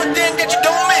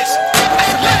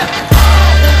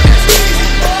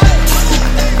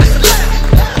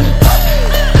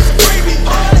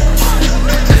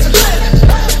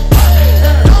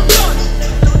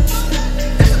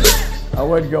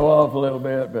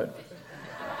but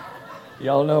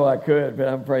y'all know I could, but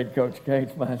I'm afraid Coach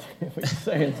Cates might be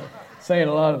saying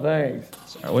a lot of things.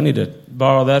 Sorry, we need to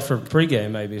borrow that for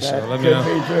pregame maybe. So That let me could know.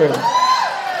 be true.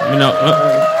 Let me know.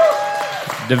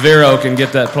 DeVero can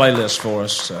get that playlist for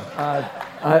us. So.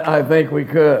 I think we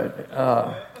could.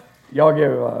 Y'all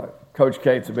give Coach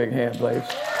Cates a big hand, please.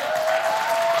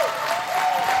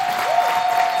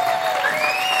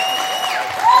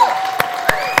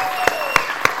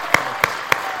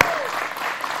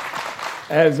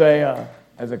 As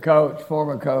a coach,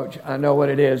 former coach, I know what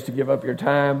it is to give up your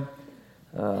time.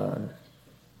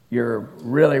 You're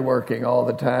really working all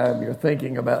the time. You're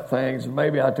thinking about things. And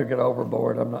maybe I took it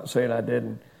overboard. I'm not saying I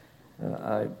didn't.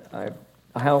 The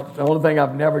only thing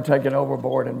I've never taken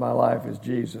overboard in my life is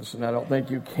Jesus, and I don't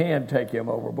think you can take him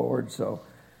overboard. So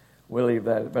we'll leave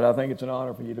that. But I think it's an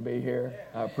honor for you to be here.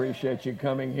 I appreciate you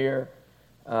coming here.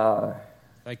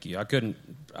 Thank you. I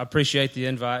appreciate the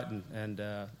invite, and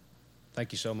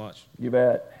thank you so much. You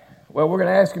bet. Well, we're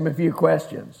going to ask him a few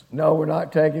questions. No, we're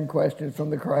not taking questions from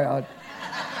the crowd.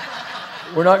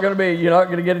 You're not going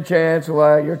to get a chance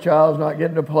why your child's not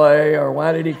getting to play, or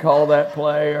why did he call that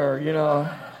play, or,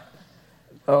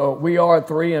 we are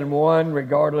 3-1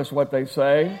 regardless what they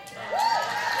say.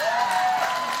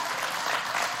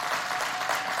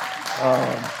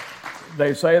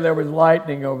 They say there was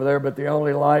lightning over there, but the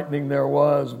only lightning there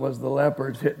was the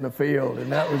leopards hitting the field, and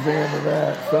that was the end of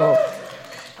that. So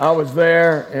I was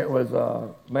there. It was,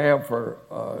 for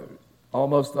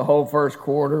almost the whole first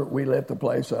quarter, we lit the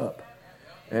place up.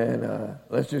 And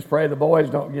let's just pray the boys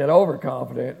don't get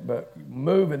overconfident, but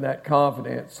move in that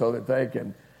confidence so that they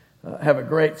can have a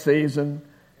great season.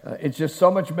 It's just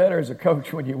so much better as a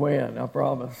coach when you win, I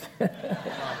promise.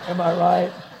 Am I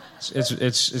right?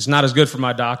 It's not as good for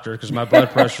my doctor because my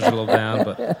blood pressure's a little down,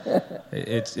 but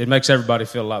it makes everybody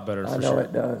feel a lot better. I know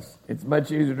it does. It's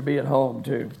much easier to be at home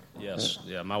too. Yes,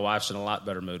 yeah. My wife's in a lot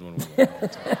better mood when we win.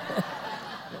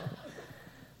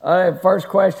 All right. First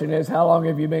question is, how long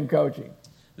have you been coaching?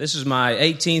 This is my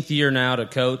 18th year now to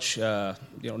coach.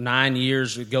 9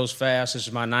 years, it goes fast. This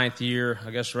is my 9th year, I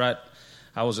guess, right?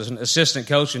 I was an assistant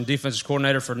coach and defensive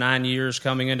coordinator for 9 years,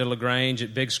 coming into LaGrange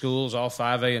at big schools, all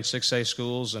 5A and 6A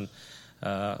schools, and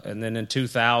then in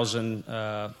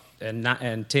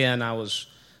 2010, I was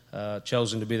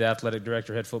chosen to be the athletic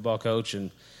director, head football coach,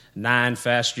 and 9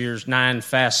 fast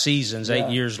seasons. 8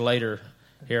 years later,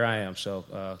 here I am.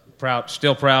 So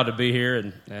still proud to be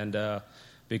here and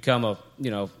become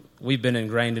we've been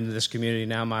ingrained into this community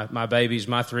now. My babies,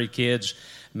 my 3 kids,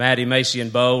 Maddie, Macy,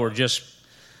 and Bo, were just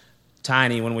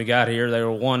tiny when we got here. They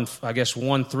were 1,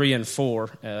 3, and 4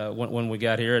 when we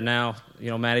got here. And now,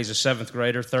 Maddie's a 7th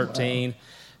grader, 13. Wow.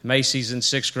 Macy's in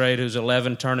 6th grade, who's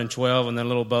 11, turning 12, and then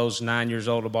little Bo's 9 years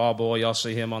old, a ball boy. Y'all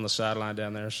see him on the sideline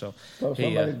down there. So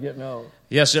somebody's getting old.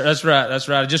 Yes, sir. That's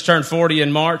right. I just turned 40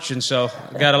 in March, and so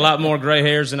I got a lot more gray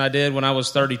hairs than I did when I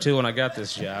was 32 when I got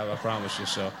this job. I promise you.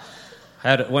 So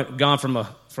gone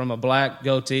from a black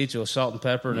goatee to a salt and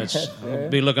pepper, and it'll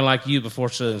be looking like you before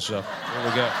soon. So there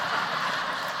we go.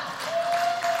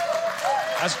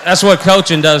 That's what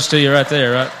coaching does to you right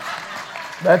there, right?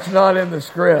 That's not in the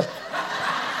script.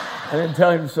 I didn't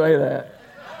tell him to say that.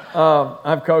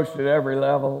 I've coached at every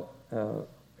level,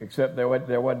 except there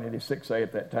wasn't any 6A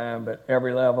at that time, but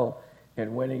every level,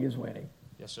 and winning is winning.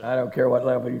 Yes, sir. I don't care what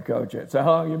level you coach at. So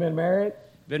how long have you been married?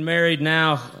 Been married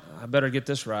now, I better get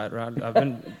this right?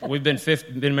 We've been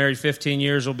married 15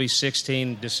 years. We'll be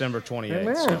 16 December 28th.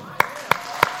 Amen. So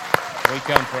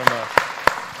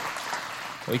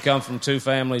we come from 2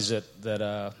 families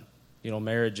that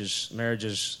marriage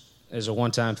is a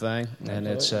one-time thing, and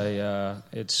it's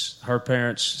her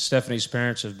parents. Stephanie's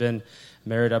parents have been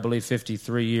married, I believe,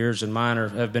 53 years, and mine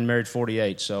have been married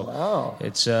 48. So wow.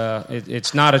 It's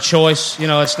not a choice.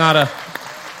 It's not a.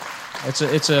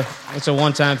 It's a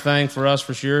one-time thing for us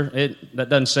for sure. That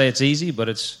doesn't say it's easy, but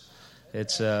it's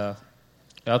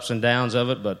ups and downs of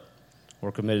it. But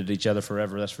we're committed to each other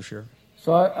forever. That's for sure.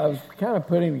 So I was kind of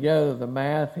putting together the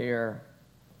math here,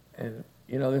 and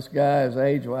this guy, is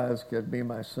age-wise, could be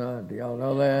my son. Do y'all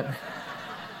know that?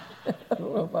 I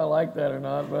don't know if I like that or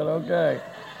not, but okay.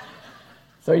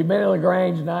 So you've been in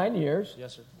LaGrange 9 years.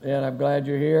 Yes, sir. And I'm glad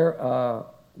you're here.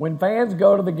 When fans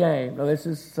go to the game, now this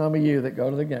is some of you that go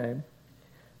to the game,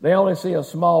 they only see a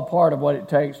small part of what it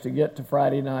takes to get to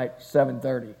Friday night,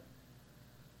 7:30.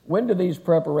 When do these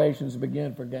preparations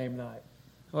begin for game night?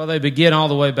 Well, they begin all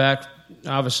the way back,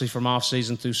 obviously, from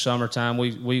off-season through summertime.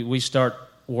 We start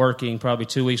working probably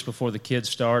 2 weeks before the kids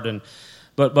start,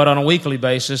 but on a weekly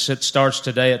basis, it starts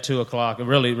today at 2 o'clock.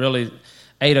 Really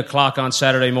 8 o'clock on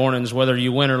Saturday mornings. Whether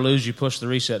you win or lose, you push the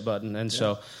reset button, and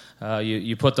so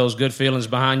You put those good feelings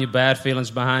behind you, bad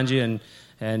feelings behind you,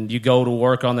 and you go to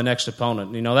work on the next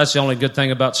opponent. That's the only good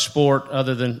thing about sport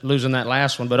other than losing that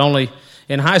last one, but only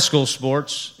in high school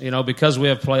sports, because we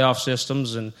have playoff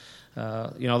systems and,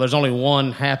 there's only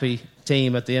one happy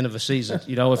team at the end of a season,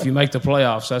 if you make the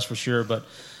playoffs, that's for sure. But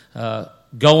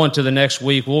going to the next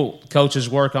week, coaches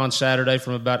work on Saturday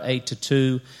from about 8 to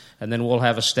 2, and then we'll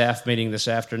have a staff meeting this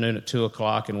afternoon at 2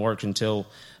 o'clock and work until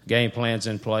game plan's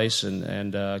in place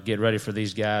and get ready for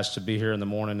these guys to be here in the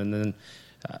morning. And then,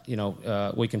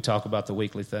 we can talk about the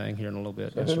weekly thing here in a little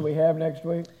bit. So who do we have next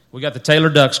week? We got the Taylor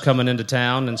Ducks coming into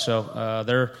town, and so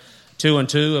they're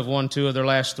 2-2, have won 2 of their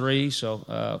last 3,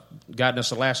 so gotten us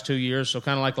the last 2 years. So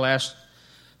kind of like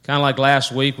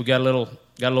last week, we got a little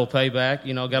payback.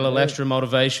 Got a little extra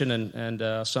motivation,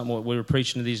 and something what we were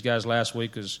preaching to these guys last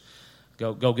week is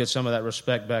go get some of that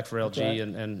respect back for LG, okay.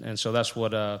 and so that's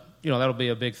what that'll be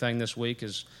a big thing this week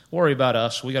is worry about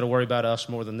us. We got to worry about us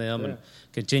more than them, and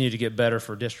continue to get better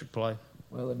for district play.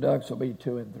 Well, the Ducks will be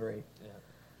 2-3.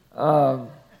 Yeah.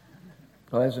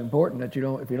 Well, it's important that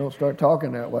if you don't start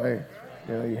talking that way,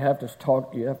 you have to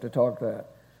talk. You have to talk that.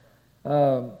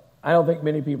 I don't think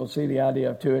many people see the idea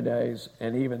of 2-a-days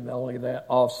and even only that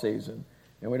off season,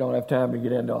 and we don't have time to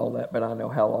get into all that. But I know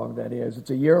how long that is. It's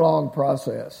a year-long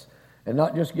process, and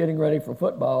not just getting ready for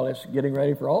football. It's getting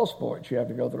ready for all sports. You have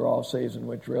to go through all season,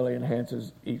 which really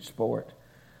enhances each sport.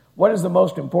 What is the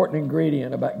most important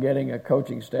ingredient about getting a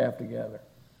coaching staff together?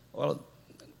 Well,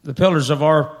 the pillars of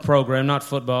our program, not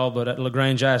football, but at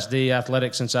LaGrange ISD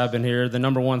athletics since I've been here, the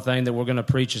number one thing that we're going to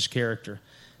preach is character.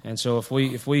 And so if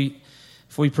we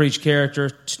preach character,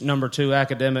 number 2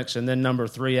 academics, and then number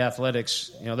 3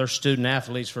 athletics, they're student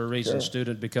athletes for a reason. Sure.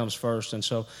 Student becomes first. And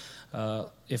so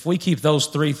if we keep those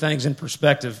 3 things in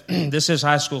perspective, this is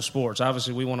high school sports.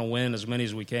 Obviously, we want to win as many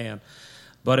as we can.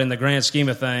 But in the grand scheme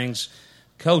of things,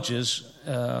 coaches,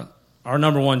 our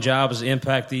number one job is to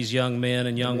impact these young men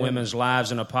and young women's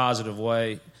lives in a positive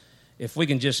way. If we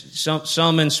can just,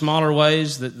 some in smaller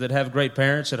ways that have great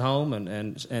parents at home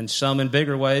and some in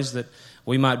bigger ways that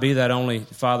we might be that only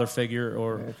father figure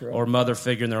or mother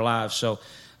figure in their lives. So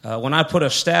when I put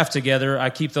a staff together, I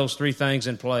keep those 3 things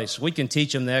in place. We can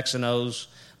teach them the X and O's.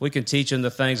 We can teach them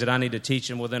the things that I need to teach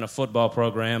them within a football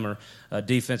program or a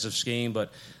defensive scheme.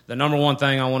 But the number one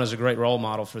thing I want is a great role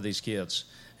model for these kids.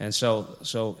 And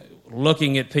so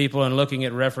looking at people and looking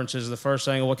at references, the first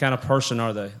thing, what kind of person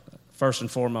are they? First and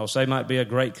foremost, they might be a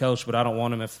great coach, but I don't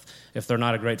want them if they're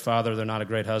not a great father, they're not a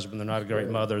great husband, they're not a great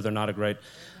mother, they're not a great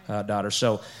daughter.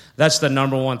 So that's the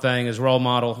number one thing is role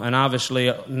model. And obviously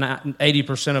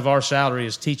 80% of our salary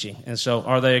is teaching. And so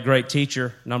are they a great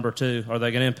teacher? Number 2, are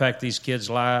they going to impact these kids'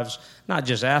 lives? Not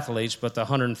just athletes, but the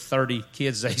 130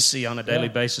 kids they see on a daily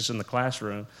basis in the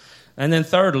classroom. And then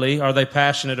thirdly, are they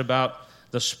passionate about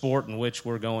the sport in which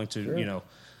we're going to,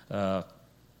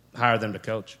 hire them to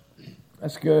coach?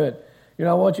 That's good.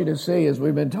 I want you to see, as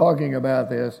we've been talking about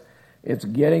this, it's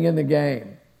getting in the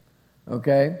game,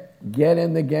 okay? Get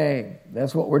in the game.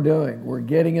 That's what we're doing. We're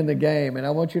getting in the game. And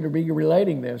I want you to be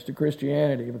relating this to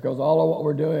Christianity because all of what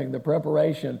we're doing, the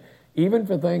preparation, even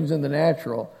for things in the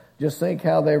natural, just think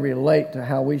how they relate to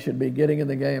how we should be getting in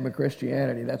the game of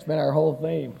Christianity. That's been our whole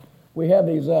theme. We have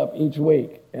these up each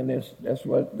week, and that's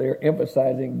what they're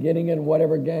emphasizing, getting in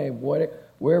whatever game,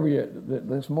 wherever you.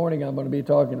 This morning I'm going to be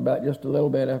talking about just a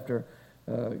little bit after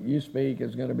you speak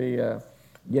is going to be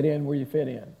get in where you fit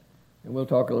in. And we'll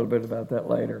talk a little bit about that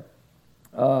later.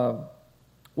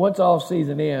 Once off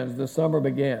season ends, the summer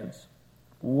begins.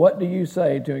 What do you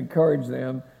say to encourage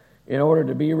them in order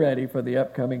to be ready for the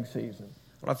upcoming season?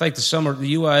 Well, I think the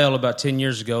UIL about 10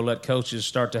 years ago let coaches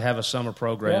start to have a summer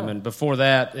program. Yeah. And before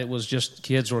that, it was just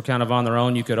kids were kind of on their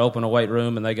own. You could open a weight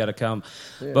room and they got to come.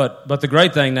 Yeah. But the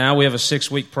great thing now, we have a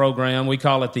 6-week program. We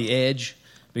call it the Edge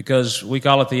because we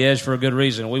call it the Edge for a good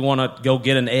reason. We want to go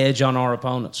get an edge on our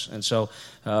opponents. And so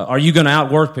are you going to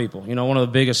outwork people? One of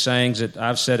the biggest sayings that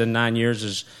I've said in 9 years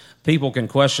is people can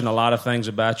question a lot of things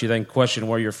about you. They can question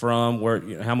where you're from,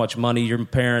 how much money your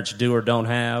parents do or don't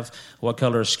have, what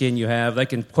color of skin you have. They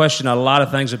can question a lot of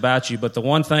things about you, but the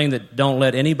one thing that don't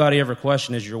let anybody ever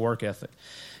question is your work ethic,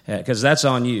 because that's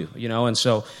on you, And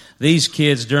so these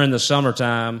kids during the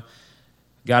summertime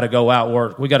got to go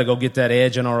outwork. We got to go get that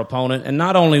edge on our opponent, and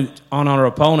not only on our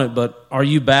opponent, but are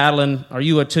you battling? Are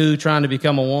you a 2 trying to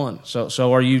become a 1?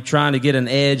 So are you trying to get an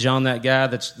edge on that guy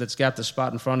that's got the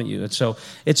spot in front of you? And so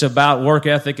it's about work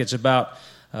ethic. It's about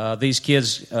these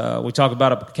kids. We talk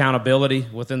about accountability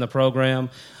within the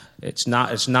program. It's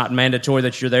not mandatory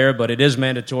that you're there, but it is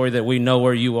mandatory that we know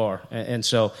where you are. And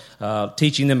so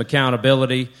teaching them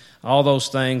accountability, all those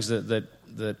things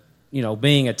that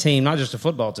being a team, not just a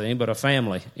football team, but a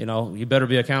family. You better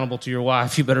be accountable to your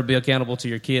wife. You better be accountable to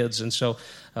your kids. And so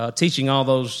teaching all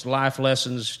those life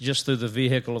lessons just through the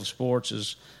vehicle of sports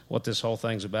is what this whole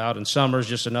thing's about. And summer is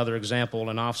just another example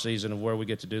in off season of where we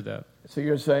get to do that. So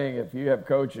you're saying if you have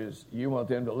coaches, you want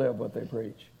them to live what they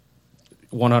preach?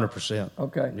 100%.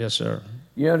 Okay. Yes, sir.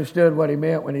 You understood what he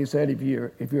meant when he said if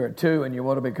you're a 2 and you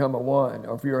want to become a 1,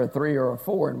 or if you're a 3 or a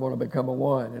 4 and want to become a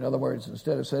 1. In other words,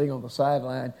 instead of sitting on the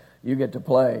sideline, you get to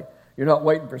play. You're not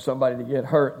waiting for somebody to get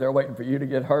hurt. They're waiting for you to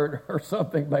get hurt or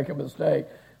something, make a mistake.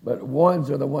 But 1s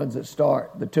are the ones that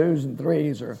start. The 2s and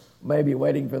 3s are maybe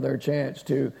waiting for their chance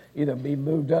to either be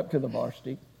moved up to the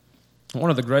varsity. One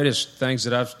of the greatest things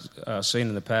that I've seen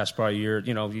in the past probably year,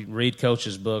 you read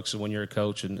coaches' books when you're a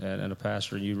coach and a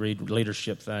pastor, you read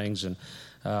leadership things. And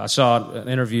I saw an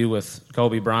interview with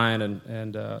Kobe Bryant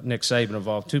and Nick Saban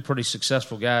involved, 2 pretty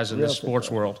successful guys in the sports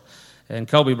world. And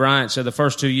Kobe Bryant said the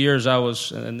first 2 years I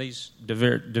was, and these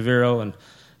DeViro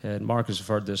and Marcus have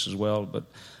heard this as well, but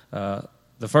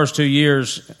the first 2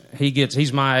 years,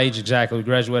 he's my age exactly. We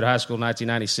graduated high school in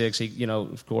 1996.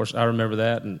 Of course, I remember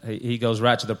that, and he goes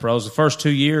right to the pros. The first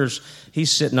 2 years, he's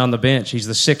sitting on the bench. He's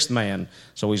the 6th man,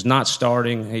 so he's not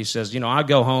starting. He says, I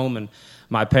go home, and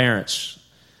my parents,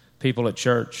 people at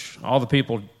church, all the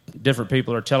people, different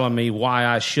people are telling me why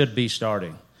I should be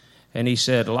starting. And he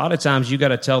said, a lot of times you got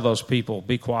to tell those people,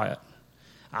 be quiet.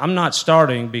 I'm not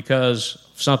starting because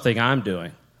of something I'm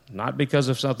doing, not because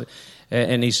of something.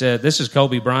 And he said, this is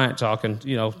Kobe Bryant talking,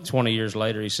 20 years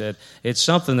later. He said, it's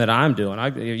something that I'm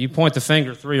doing. You point the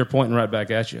finger, 3 are pointing right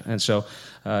back at you. And so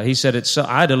he said,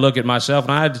 I had to look at myself,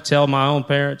 and I had to tell my own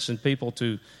parents and people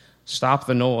to stop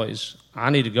the noise.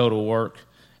 I need to go to work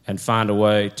and find a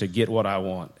way to get what I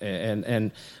want.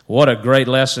 And what a great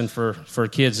lesson for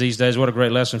kids these days. What a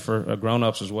great lesson for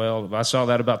grown-ups as well. I saw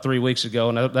that about 3 weeks ago,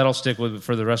 and that'll stick with me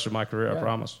for the rest of my career, I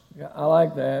promise. Yeah, I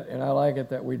like that, and I like it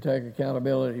that we take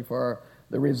accountability for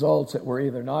the results that we're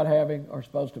either not having or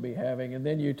supposed to be having, and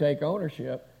then you take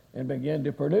ownership and begin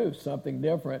to produce something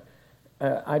different.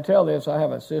 I tell this, I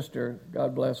have a sister,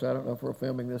 God bless her. I don't know if we're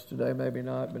filming this today, maybe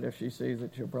not, but if she sees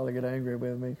it, she'll probably get angry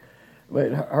with me.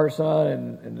 But her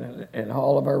son and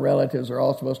all of her relatives are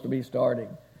all supposed to be starting.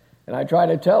 And I try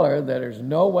to tell her that there's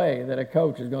no way that a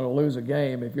coach is going to lose a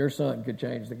game if your son could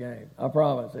change the game. I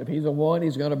promise. If he's a 1,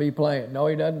 he's going to be playing. No,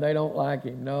 he doesn't. They don't like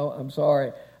him. No, I'm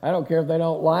sorry. I don't care if they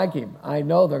don't like him. I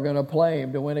know they're going to play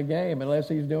him to win a game unless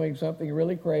he's doing something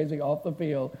really crazy off the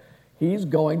field. He's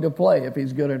going to play if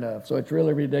he's good enough. So it's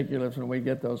really ridiculous when we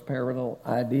get those parental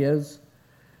ideas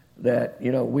that,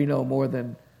 we know more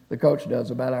than the coach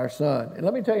does about our son. And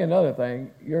let me tell you another thing.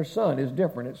 Your son is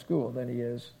different at school than he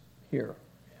is here.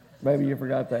 Maybe you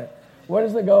forgot that. What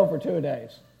is the goal for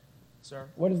 2-a-days? Sir?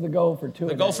 What is the goal for 2-a-days?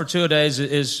 The goal for 2-a-days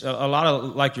is a lot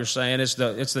of, like you're saying, it's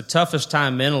the toughest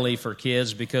time mentally for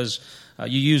kids because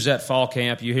you use that fall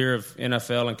camp. You hear of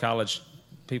NFL and college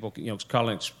people,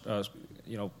 calling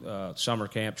summer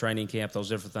camp, training camp, those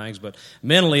different things. But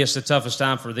mentally, it's the toughest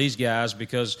time for these guys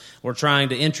because we're trying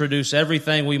to introduce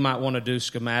everything we might want to do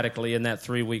schematically in that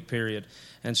 3-week period.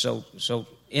 And so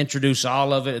introduce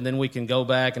all of it, and then we can go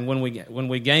back. And when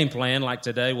we game plan, like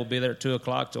today, we'll be there at 2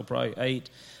 o'clock till probably 8,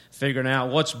 figuring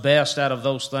out what's best out of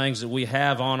those things that we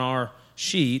have on our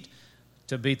sheet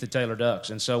to beat the Taylor Ducks.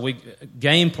 And so we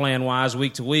game plan-wise,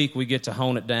 week to week, we get to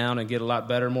hone it down and get a lot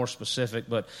better, more specific.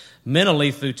 But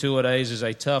mentally through 2-a-days is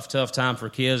a tough time for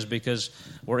kids because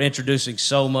we're introducing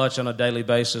so much on a daily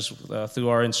basis through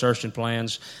our insertion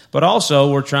plans. But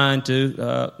also we're trying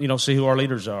to, see who our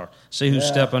leaders are, see who's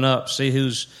stepping up, see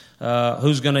who's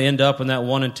going to end up in that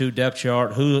 1 and 2 depth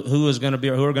chart, who are going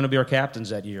to be our captains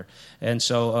that year. And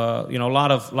so, a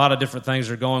lot of different things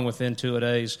are going within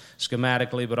 2-a-days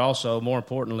schematically, but also more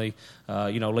importantly,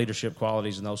 leadership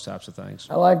qualities and those types of things.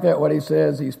 I like that what he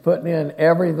says. He's putting in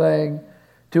everything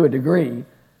to a degree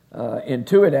in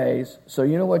 2-a-days. So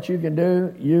you know what you can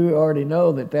do? You already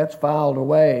know that that's filed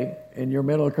away in your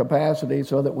mental capacity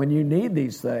so that when you need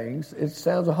these things, it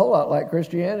sounds a whole lot like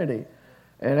Christianity.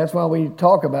 And that's why we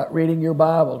talk about reading your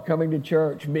Bible, coming to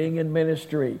church, being in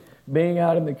ministry, being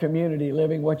out in the community,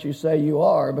 living what you say you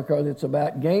are, because it's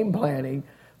about game planning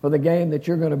for the game that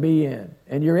you're going to be in.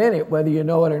 And you're in it whether you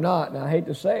know it or not. Now, I hate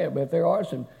to say it, but there are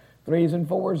some 3s and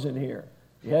 4s in here.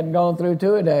 You hadn't gone through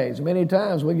 2-a-days. Many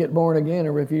times we get born again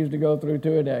and refuse to go through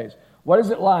 2-a-days. What is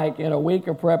it like in a week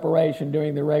of preparation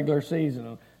during the regular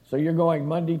season? So you're going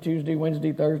Monday, Tuesday,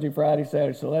 Wednesday, Thursday, Friday,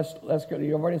 Saturday. So let's go.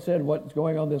 You've already said what's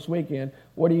going on this weekend.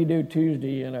 What do you do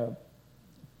Tuesday in a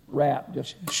wrap?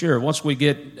 Just sure. Once we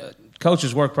get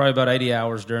coaches work probably about 80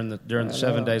 hours during the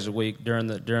 7 days a week during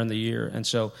the year, and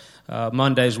so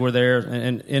Mondays we're there.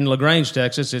 And in LaGrange,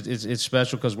 Texas, it's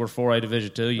special because we're 4A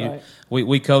Division II. Right.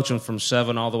 We coach them from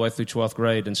 7 all the way through 12th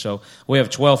grade, and so we have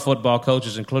 12 football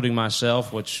coaches, including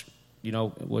myself, which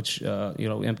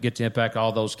get to impact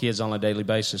all those kids on a daily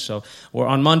basis. So we're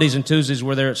on Mondays and Tuesdays.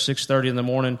 We're there at 6:30 in the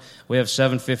morning. We have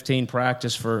 7:15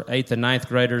 practice for 8th and 9th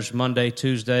graders Monday,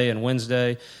 Tuesday, and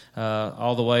Wednesday.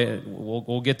 All the way,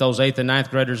 we'll get those 8th and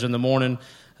 9th graders in the morning.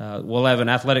 We'll have an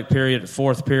athletic period,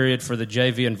 4th period for the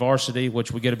JV and varsity,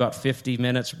 which we get about 50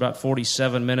 minutes, about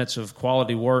 47 minutes of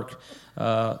quality work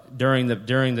during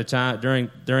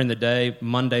the day,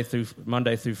 Monday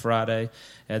through Friday.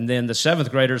 And then the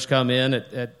 7th graders come in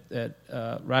at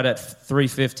right at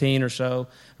 3:15 or so,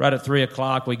 right at 3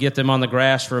 o'clock. We get them on the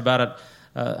grass for about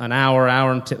an hour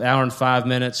and 5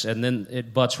 minutes, and then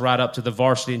it butts right up to the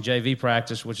varsity and JV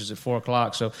practice, which is at 4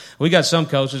 o'clock. So we got some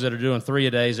coaches that are doing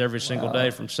 3-a-days every single day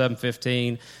from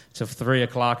 7:15 to 3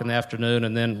 o'clock in the afternoon,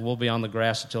 and then we'll be on the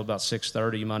grass until about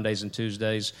 6:30 Mondays and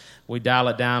Tuesdays. We dial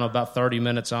it down about 30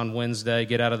 minutes on Wednesday,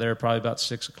 get out of there probably about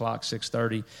 6 o'clock,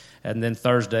 6:30, and then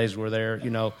Thursdays we're there.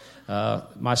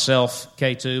 Myself,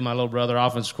 K2, my little brother,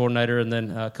 offensive coordinator, and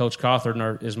then Coach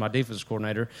Cawthorn is my defensive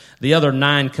coordinator. The other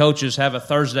 9 coaches have a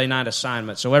Thursday night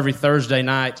assignment. So every Thursday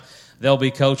night they'll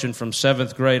be coaching from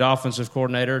 7th grade offensive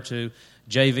coordinator to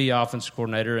JV offensive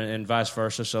coordinator and vice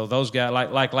versa. So those guys,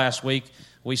 like last week,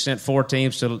 we sent 4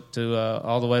 teams to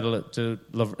all the way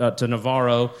to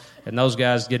Navarro, and those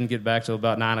guys didn't get back till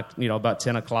about about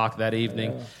 10 o'clock that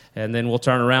evening. Yeah. And then we'll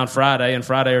turn around Friday, and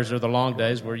Fridays are the long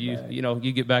days where you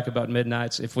get back about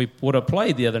midnight. If we would have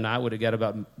played the other night, would have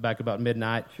got back about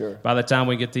midnight. Sure. By the time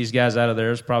we get these guys out of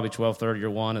there, it's probably 12:30 or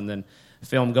 1, and then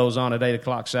film goes on at 8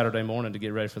 o'clock Saturday morning to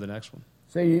get ready for the next one.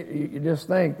 See, you just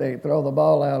think they throw the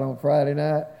ball out on Friday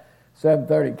night,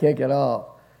 7:30, kick it off.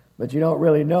 But you don't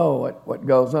really know what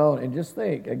goes on. And just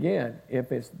think, again,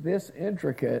 if it's this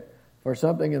intricate for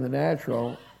something in the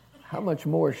natural, how much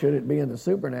more should it be in the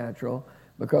supernatural?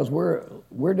 Because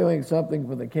we're doing something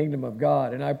for the kingdom of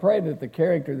God. And I pray that the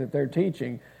character that they're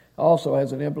teaching also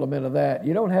has an implement of that.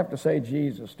 You don't have to say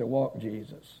Jesus to walk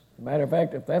Jesus. Matter of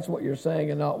fact, if that's what you're saying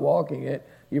and not walking it,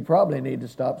 you probably need to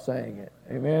stop saying it.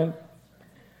 Amen?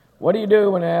 What do you do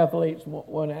when an athlete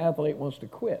wants to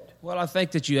quit? Well, I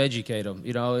think that you educate them.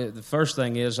 The first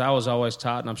thing is I was always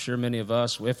taught, and I'm sure many of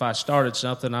us, if I started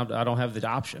something, I don't have the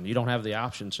option. You don't have the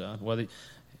option, son. Whether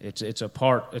it's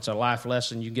a life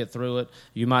lesson. You can get through it.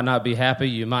 You might not be happy,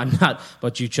 you might not,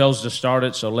 but you chose to start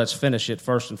it, so let's finish it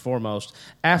first and foremost.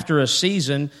 After a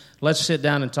season, let's sit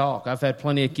down and talk. I've had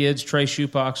plenty of kids. Trey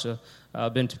Schupox,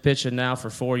 been pitching now for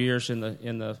 4 years in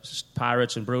the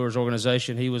Pirates and Brewers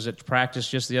organization. He was at practice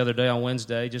just the other day on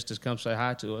Wednesday, just to come say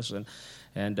hi to us.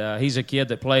 And he's a kid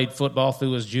that played football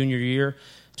through his junior year,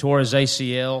 tore his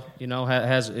ACL.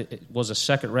 Was a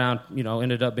second round.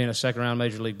 Ended up being a second round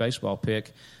Major League Baseball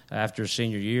pick after his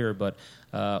senior year, but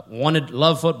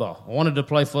loved football, wanted to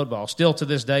play football. Still to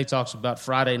this day talks about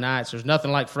Friday nights. There's nothing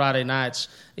like Friday nights,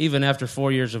 even after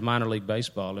 4 years of minor league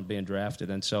baseball and being drafted.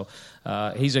 And so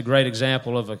he's a great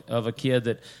example of a kid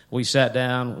that we sat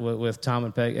down with Tom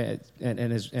and Peg and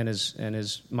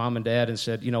his mom and dad and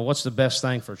said, what's the best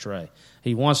thing for Trey?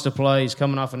 He wants to play. He's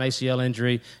coming off an ACL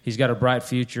injury. He's got a bright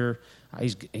future.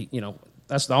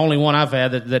 That's the only one I've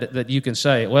had that you can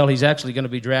say, well, he's actually going to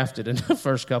be drafted in the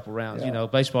first couple rounds. Yeah.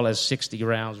 Baseball has 60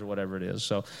 rounds or whatever it is.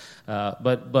 So,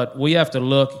 but we have to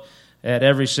look at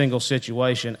every single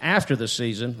situation after the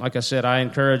season. Like I said, I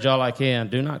encourage all I can,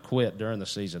 do not quit during the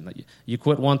season. You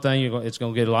quit one thing, it's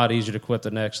going to get a lot easier to quit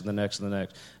the next and the next and the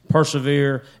next.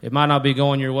 Persevere. It might not be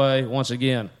going your way. Once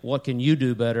again, what can you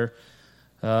do better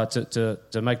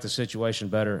to make the situation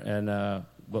better? And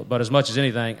but as much as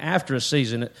anything, after a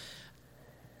season,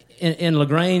 in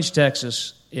LaGrange,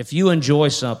 Texas, if you enjoy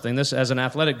something, this as an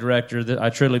athletic director, I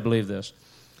truly believe this.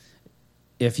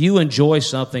 If you enjoy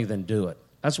something, then do it.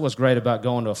 That's what's great about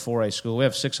going to a 4A school. We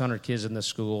have 600 kids in this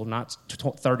school, not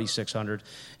 3,600.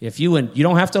 If you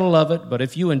don't have to love it, but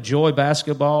if you enjoy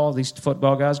basketball, these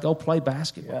football guys, go play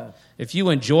basketball. Yeah. If you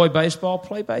enjoy baseball,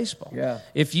 play baseball. Yeah.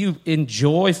 If you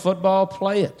enjoy football,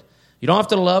 play it. You don't have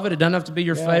to love it. It doesn't have to be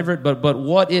your favorite, but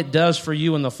what it does for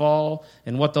you in the fall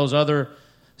and what those other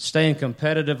staying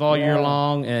competitive all year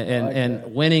long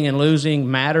and winning and losing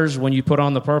matters when you put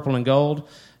on the purple and gold.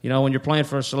 When you're playing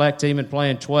for a select team and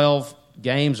playing 12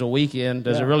 games a weekend,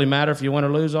 does it really matter if you win or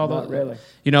lose all Not those?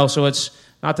 really. So it's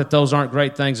not that those aren't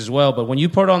great things as well, but when you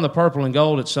put on the purple and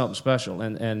gold, it's something special.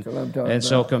 And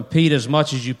so compete as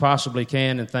much as you possibly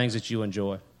can in things that you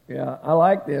enjoy. Yeah, I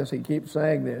like this. He keeps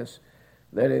saying this.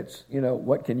 that it's,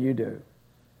 what can you do?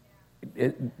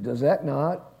 Does that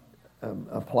not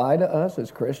apply to us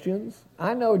as Christians?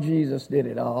 I know Jesus did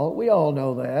it all. We all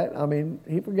know that. I mean,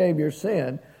 he forgave your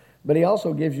sin, but he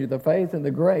also gives you the faith and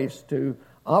the grace to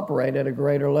operate at a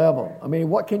greater level. I mean,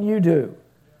 what can you do?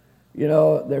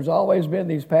 There's always been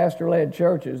these pastor-led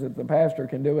churches that the pastor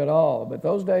can do it all, but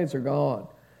those days are gone.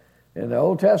 In the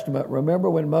Old Testament, remember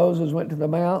when Moses went to the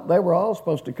mount? They were all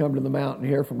supposed to come to the mount and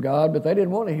hear from God, but they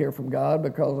didn't want to hear from God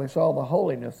because they saw the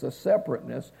holiness, the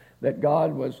separateness that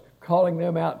God was calling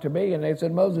them out to be. And they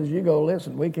said, Moses, you go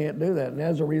listen, we can't do that. And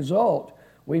as a result,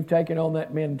 we've taken on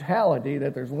that mentality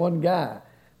that there's one guy.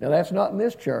 Now, that's not in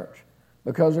this church,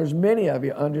 because there's many of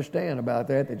you understand about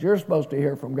that you're supposed to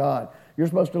hear from God. You're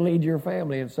supposed to lead your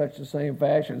family in such the same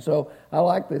fashion. So I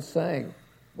like this saying,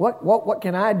 what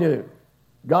can I do?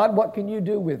 God, what can you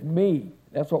do with me?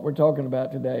 That's what we're talking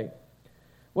about today.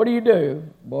 What do you do?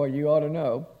 Boy, you ought to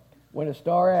know, when a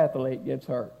star athlete gets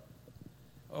hurt.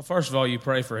 Well, first of all, you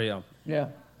pray for him. Yeah.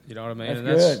 You know what I mean?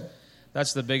 That's And good.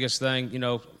 That's the biggest thing.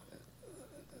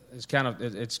 It's kind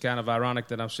of ironic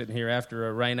that I'm sitting here after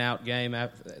a rain-out game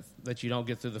that you don't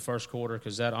get through the first quarter,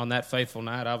 because on that fateful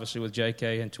night, obviously with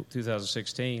J.K. in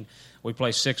 2016, we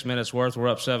play 6 minutes worth. We're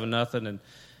up 7-0,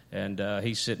 and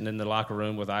he's sitting in the locker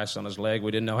room with ice on his leg.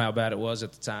 We didn't know how bad it was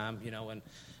at the time,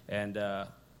 and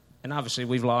obviously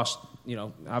we've lost.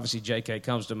 Obviously J.K.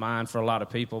 comes to mind for a lot of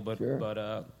people, but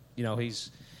sure.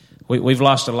 We've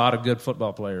lost a lot of good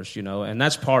football players, and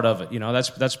that's part of it.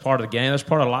 That's part of the game. That's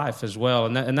part of life as well,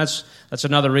 and that's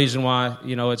another reason why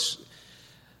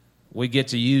we get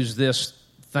to use this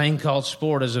thing called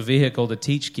sport as a vehicle to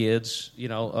teach kids,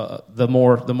 the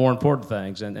more important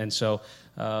things, and so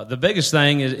the biggest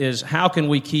thing is how can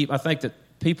we keep. I think that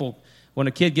people, when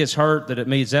a kid gets hurt, that it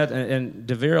means that, and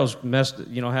DeVero's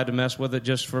had to mess with it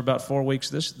just for about 4 weeks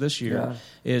this year.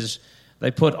 Yeah. Is they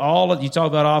put you talk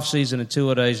about off-season and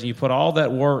two-a-days, and you put all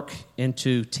that work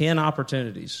into 10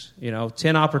 opportunities,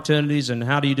 10 opportunities, and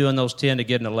how do you do in those 10 to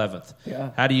get an 11th?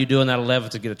 Yeah. How do you do in that 11th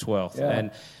to get a 12th?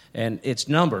 Yeah. And it's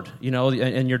numbered,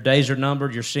 and your days are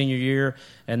numbered, your senior year,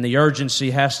 and the urgency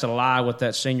has to lie with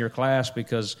that senior class,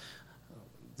 because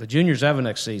the juniors have a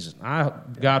next season.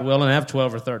 God willing, have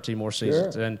 12 or 13 more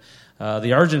seasons. Sure. And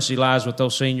the urgency lies with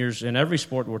those seniors in every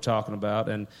sport we're talking about.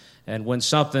 And when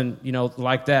something,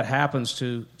 like that happens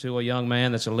to a young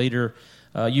man that's a leader,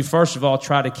 you first of all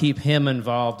try to keep him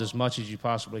involved as much as you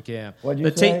possibly can. What'd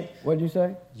you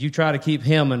say? You try to keep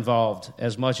him involved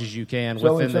as much as you can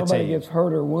so within the team. when somebody gets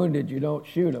hurt or wounded, you don't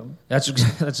shoot them. That's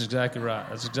exactly right.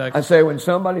 I say when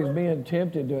somebody's being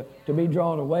tempted to be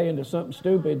drawn away into something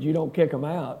stupid, you don't kick them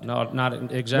out. No,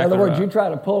 not exactly. In other words, right. you try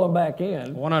to pull them back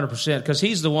in. 100%, because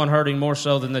he's the one hurting more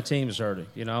so than the team is hurting,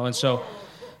 and so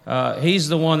he's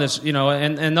the one that's,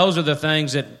 and those are the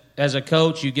things that, as a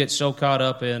coach, you get so caught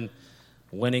up in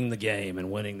winning the game and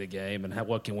what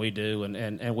can we do,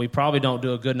 and we probably don't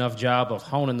do a good enough job of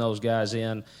honing those guys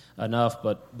in enough,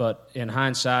 but in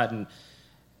hindsight, and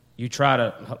you try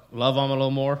to love them a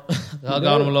little more, hug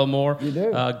on them a little more, you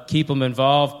do. Keep them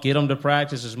involved, get them to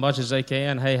practice as much as they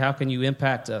can. Hey, how can you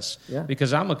impact us? Yeah.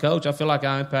 Because I'm a coach, I feel like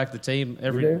I impact the team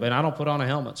and I don't put on a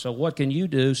helmet. So what can you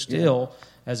do still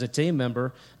as a team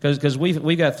member? Because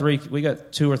we got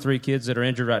 2 or 3 kids that are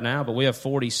injured right now, but we have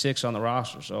 46 on the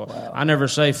roster. So wow. I never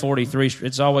say 43.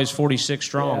 It's always 46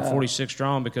 strong, 46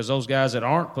 strong, because those guys that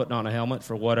aren't putting on a helmet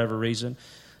for whatever reason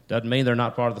doesn't mean they're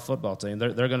not part of the football team.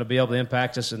 They're going to be able to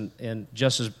impact us in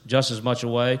just as much a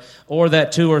way. Or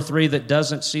that 2 or 3 that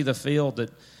doesn't see the field,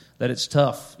 that it's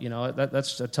tough.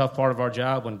 That's a tough part of our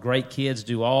job when great kids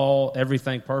do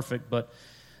everything perfect, but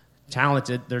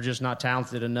talented, they're just not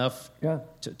talented enough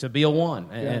to be a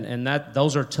one. And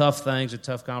those are tough things and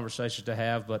tough conversations to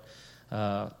have. But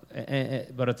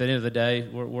at the end of the day,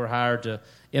 we're hired to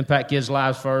impact kids'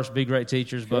 lives first, be great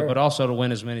teachers, but also to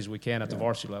win as many as we can at the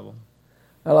varsity level.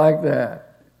 I like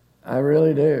that. I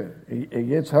really do. He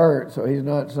gets hurt, so he's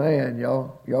not saying,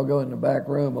 y'all go in the back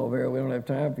room over here, we don't have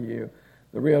time for you.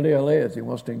 The real deal is he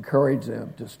wants to encourage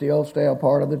them to still stay a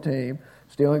part of the team,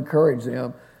 still encourage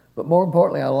them. But more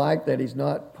importantly, I like that he's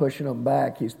not pushing them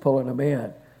back, he's pulling them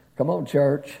in. Come on,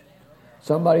 church.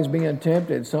 Somebody's being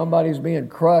tempted. Somebody's being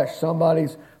crushed.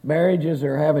 Somebody's marriages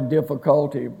are having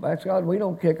difficulty. That's God, we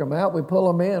don't kick them out. We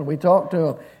pull them in. We talk to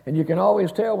them. And you can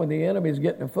always tell when the enemy's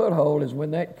getting a foothold is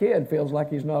when that kid feels like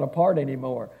he's not a part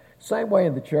anymore. Same way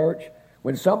in the church.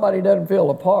 When somebody doesn't feel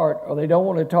a part or they don't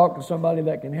want to talk to somebody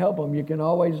that can help them, you can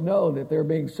always know that they're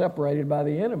being separated by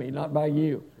the enemy, not by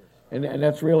you. And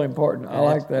that's really important. I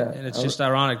like that. And it's just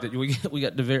ironic that we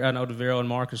got DeVero. I know DeVero and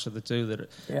Marcus are the two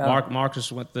that.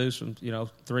 Marcus went through some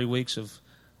 3 weeks of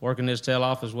working his tail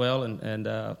off as well, and had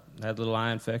a little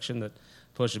eye infection that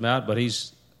pushed him out. But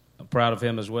I'm proud of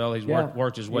him as well. He's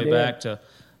worked his way back to,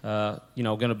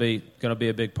 going to be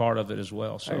a big part of it as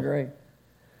well. So. I agree.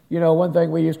 One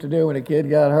thing we used to do when a kid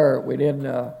got hurt, we didn't.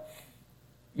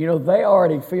 They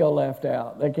already feel left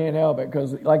out. They can't help it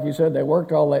because, like you said, they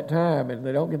worked all that time and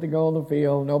they don't get to go on the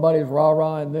field. Nobody's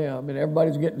rah-rahing them, and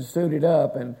everybody's getting suited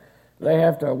up, and they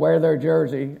have to wear their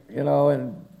jersey,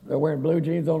 and they're wearing blue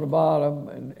jeans on the bottom,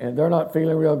 and they're not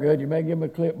feeling real good. You may give them a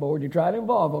clipboard. You try to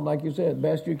involve them, like you said,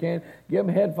 best you can. Give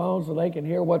them headphones so they can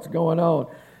hear what's going on.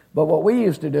 But what we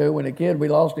used to do when a kid, we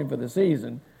lost him for the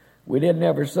season, we didn't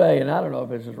ever say, and I don't know if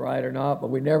this is right or not, but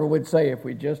we never would say if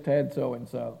we just had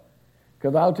so-and-so.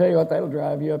 Because I'll tell you what, that'll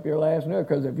drive you up your last nerve.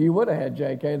 Because if you would have had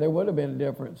J.K., there would have been a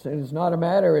difference. And it's not a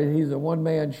matter of he's a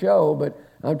one-man show, but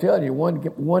I'm telling you,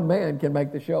 one man can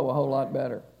make the show a whole lot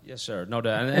better. Yes, sir, no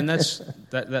doubt. And that's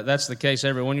that's the case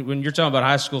when you're talking about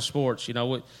high school sports.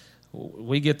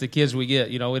 We get the kids we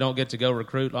get. We don't get to go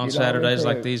recruit on Saturdays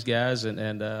like these guys,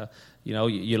 and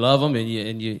you love them and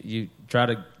you try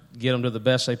to get them to the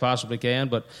best they possibly can.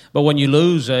 But when you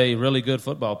lose a really good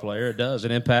football player, it does.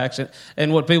 It impacts it.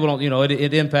 And what people don't,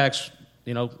 it impacts,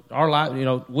 our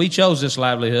life. We chose this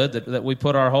livelihood that we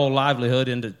put our whole livelihood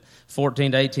into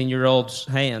 14 to 18-year-olds'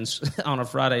 hands on a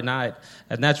Friday night,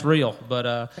 and that's real.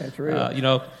 But that's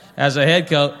real. as a head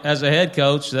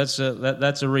coach, that's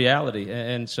a reality.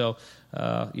 And so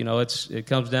it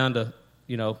comes down to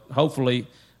hopefully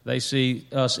they see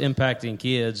us impacting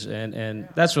kids, and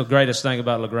that's the greatest thing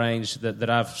about LaGrange that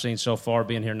I've seen so far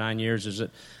being here 9 years is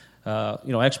that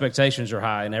expectations are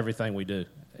high in everything we do,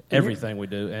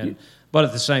 but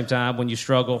at the same time when you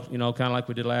struggle, kind of like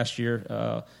we did last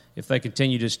year, if they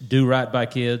continue to do right by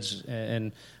kids,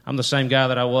 and I'm the same guy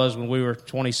that I was when we were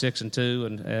 26-2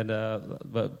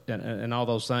 and all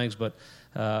those things, but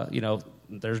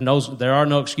there are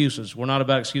no excuses. We're not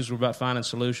about excuses. We're about finding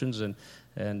solutions,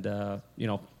 and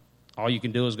all you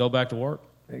can do is go back to work.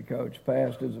 Hey, Coach,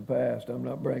 past is the past. I'm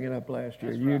not bringing up last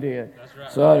year. That's you right. did. That's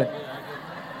right.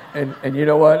 So, and you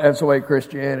know what? That's the way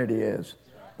Christianity is.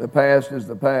 The past is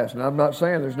the past. And I'm not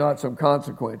saying there's not some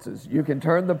consequences. You can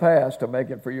turn the past to make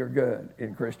it for your good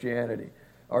in Christianity.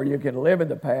 Or you can live in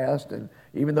the past, and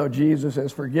even though Jesus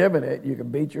has forgiven it, you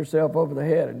can beat yourself over the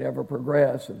head and never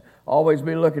progress and always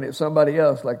be looking at somebody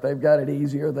else like they've got it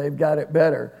easier, they've got it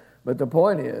better. But the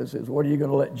point is what are you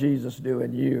going to let Jesus do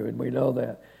in you? And we know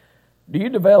that. Do you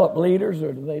develop leaders,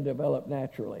 or do they develop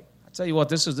naturally? I tell you what,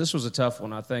 this was a tough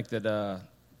one. I think that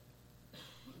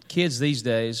kids these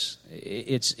days,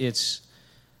 it's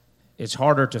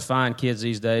harder to find kids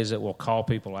these days that will call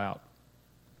people out,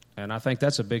 and I think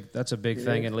that's a big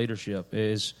thing in leadership.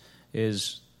 Is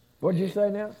what did you say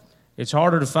now? It's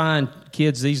harder to find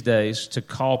kids these days to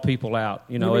call people out.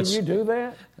 You do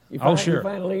that? Sure. You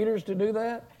find leaders to do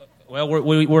that? Well,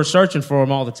 we're searching for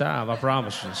them all the time. I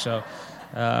promise you. So,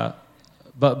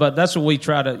 but that's what we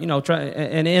try to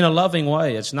and in a loving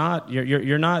way. It's not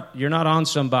you're not on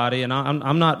somebody, and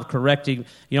I'm not correcting.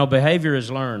 Behavior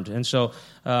is learned, and so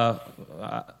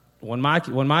when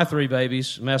my three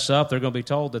babies mess up, they're going to be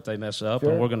told that they mess up,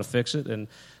 sure. And we're going to fix it, and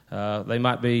they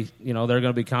might be there are going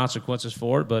to be consequences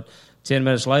for it, but 10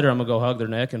 minutes later, I'm going to go hug their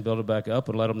neck and build it back up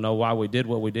and let them know why we did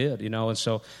what we did, And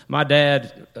so my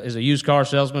dad is a used car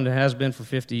salesman and has been for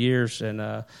 50 years. And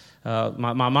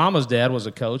my mama's dad was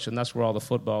a coach, and that's where all the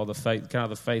football, the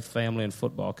faith family and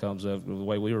football comes of the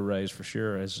way we were raised for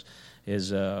sure.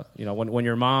 When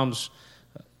your mom's,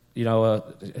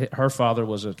 her father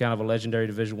was a kind of a legendary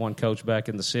Division I coach back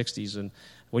in the 60s. And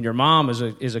when your mom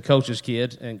is a coach's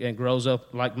kid and grows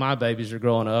up like my babies are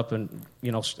growing up, and,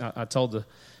 I told the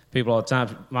people all the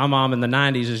time, my mom in the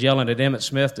 90s is yelling at Emmitt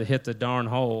Smith to hit the darn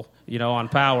hole, on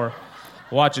power,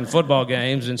 watching football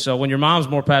games. And so when your mom's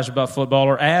more passionate about football,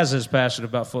 or as passionate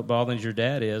about football than your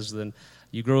dad is, then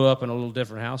you grew up in a little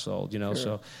different household, Sure.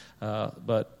 So,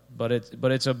 but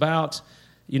it's about,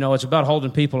 it's about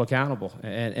holding people accountable.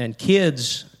 And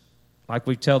kids, like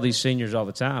we tell these seniors all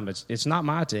the time, it's not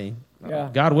my team. Yeah.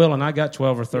 God willing, I got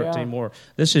 12 or 13 more.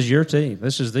 This is your team.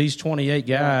 This is these 28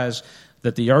 guys. Yeah.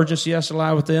 That the urgency has to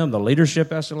lie with them, the leadership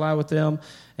has to lie with them,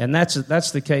 and that's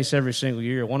the case every single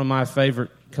year. One of my favorite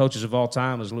coaches of all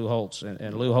time is Lou Holtz,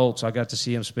 and Lou Holtz, I got to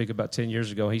see him speak about 10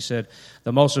 years ago. He said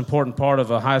the most important part of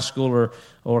a high school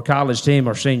or college team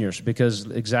are seniors, because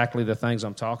exactly the things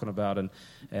I'm talking about,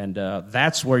 and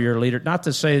that's where your leader. Not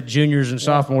to say that juniors and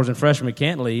sophomores and freshmen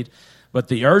can't lead, but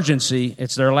the urgency,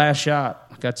 it's their last shot.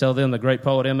 Like I tell them, the great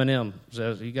poet Eminem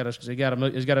says, he's got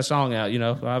a song out,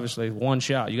 obviously one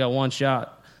shot. You got one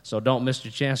shot So don't miss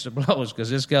your chance to blow us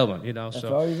because it's coming. That's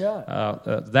all you got.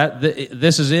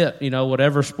 This is it.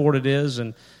 Whatever sport it is,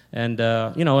 and in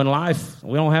life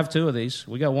we don't have two of these.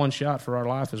 We got one shot for our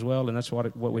life as well, and that's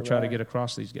what we try to get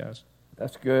across these guys.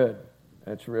 That's good.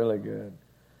 That's really good.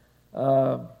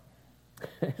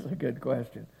 It's a good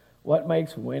question. What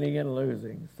makes winning and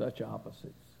losing such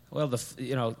opposites? Well,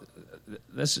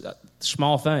 this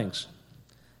small things.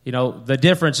 The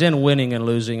difference in winning and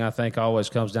losing, I think, always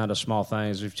comes down to small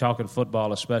things. If you're talking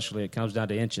football especially, it comes down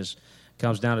to inches. It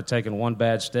comes down to taking one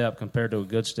bad step compared to a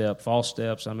good step, false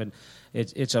steps. I mean,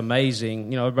 it's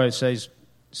amazing. Everybody says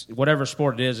whatever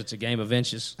sport it is, it's a game of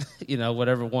inches,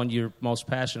 whatever one you're most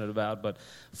passionate about. But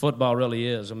football really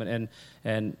is. I mean,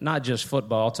 and not just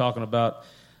football, talking about,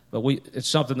 but it's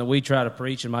something that we try to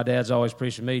preach, and my dad's always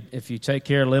preached to me. If you take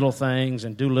care of little things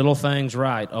and do little things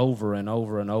right over and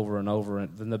over and over and over,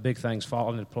 then the big things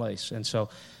fall into place. And so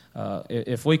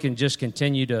if we can just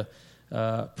continue to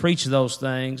preach those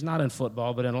things, not in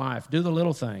football but in life, do the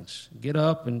little things. Get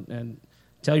up and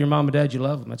tell your mom and dad you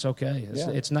love them. It's okay.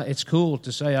 It's cool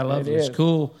to say I love you. It's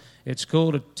cool. It's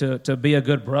cool to be a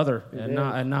good brother and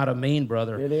not a mean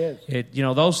brother. It is.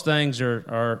 Those things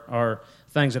are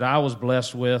things that I was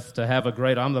blessed with to have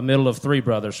I'm the middle of three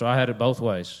brothers, so I had it both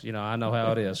ways. I know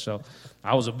how it is. So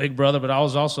I was a big brother, but I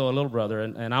was also a little brother,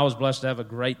 and I was blessed to have a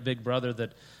great big brother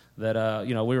that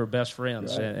we were best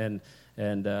friends. Right.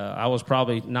 And I was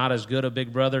probably not as good a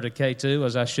big brother to K2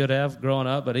 as I should have growing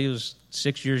up, but he was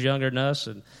 6 years younger than us,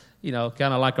 and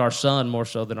kind of like our son more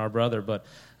so than our brother. But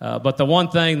the one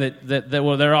thing that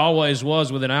there always was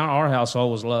within our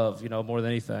household was love, more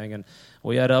than anything. And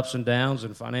we had ups and downs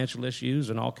and financial issues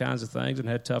and all kinds of things and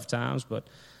had tough times. But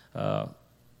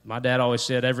my dad always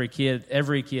said every kid,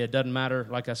 doesn't matter,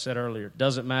 like I said earlier,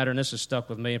 doesn't matter. And this has stuck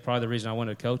with me, and probably the reason I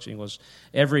went into coaching was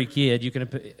every kid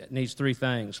needs three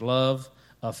things: love,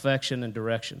 affection, and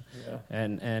direction. Yeah.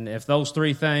 And if those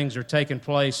three things are taking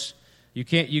place, you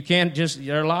can't just.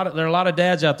 There are a lot of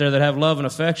dads out there that have love and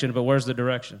affection, but where's the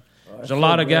direction? There's a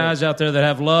lot of guys out there that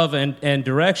have love and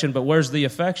direction, but where's the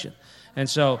affection? And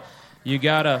so you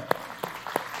gotta.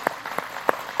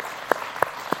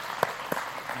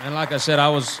 And like I said, I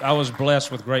was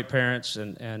blessed with great parents,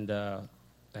 and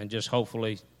just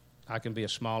hopefully I can be a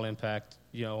small impact,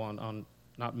 on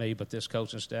not me but this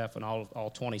coaching staff and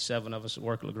all 27 of us that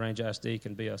work at LaGrange ISD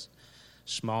can be a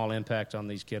small impact on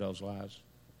these kiddos' lives.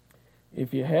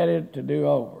 If you had it to do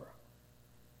over,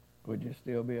 would you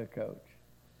still be a coach?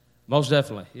 Most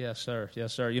definitely, yes, sir.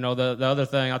 Yes, sir. The other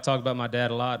thing, I talk about my dad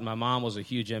a lot, and my mom was a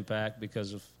huge impact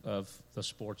because of the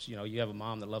sports. You have a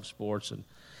mom that loves sports and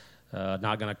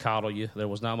not going to coddle you. There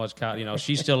was not much coddle.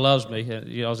 She still loves me.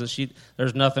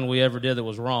 There's nothing we ever did that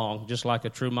was wrong, just like a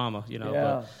true mama.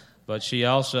 Yeah. But she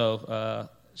also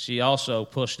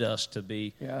pushed us to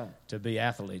be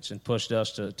athletes and pushed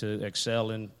us to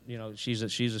excel in. She's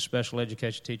a special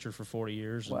education teacher for 40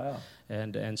 years. Wow.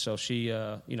 And so she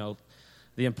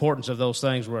the importance of those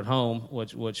things were at home,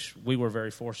 which we were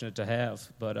very fortunate to have.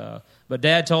 But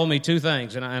Dad told me two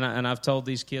things, and I've told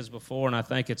these kids before, and I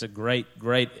think it's a great.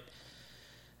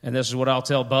 And this is what I'll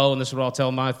tell Bo, and this is what I'll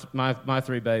tell my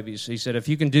three babies. He said, if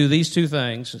you can do these two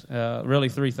things, really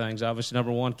three things. Obviously,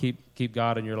 number one, keep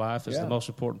God in your life is the most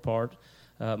important part.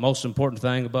 Most important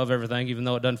thing above everything, even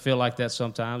though it doesn't feel like that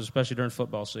sometimes, especially during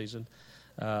football season.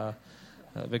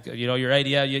 You're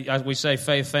 80. We say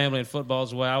faith, family, and football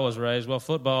is the way I was raised. Well,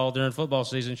 football during football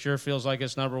season sure feels like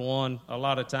it's number one a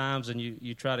lot of times, and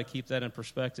you try to keep that in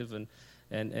perspective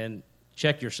and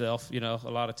check yourself, a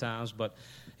lot of times. But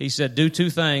he said, do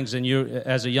two things, and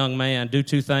as a young man, do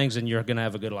two things, and you're going to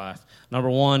have a good life. Number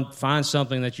one, find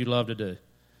something that you love to do.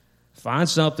 Find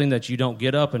something that you don't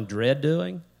get up and dread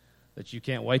doing, that you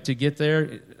can't wait to get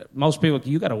there. Most people,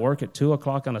 you got to work at 2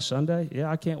 o'clock on a Sunday?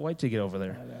 Yeah, I can't wait to get over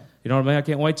there. You know what I mean? I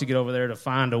can't wait to get over there to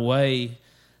find a way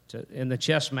in the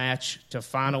chess match to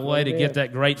find a way to get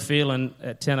that great feeling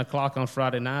at 10 o'clock on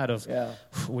Friday night of,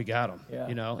 we got them,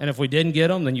 And if we didn't get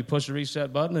them, then you push the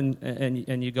reset button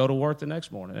and you go to work the next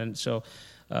morning. And so,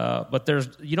 but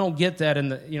you don't get that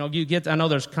I know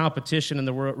there's competition in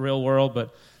the real world,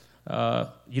 but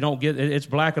you don't get it's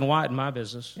black and white in my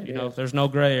business. There's no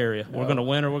gray area. No. We're going to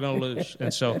win or we're going to lose.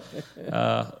 And so,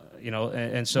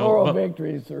 and so moral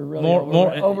victories are really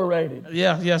overrated.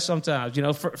 Yeah, sometimes.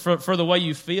 For the way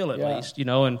you feel at least.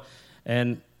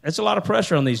 And it's a lot of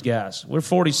pressure on these guys. We're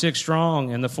 46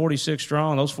 strong, and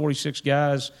those 46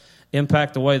 guys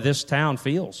impact the way this town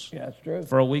feels. Yeah, that's true.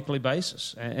 For a weekly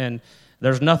basis, and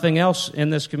there's nothing else in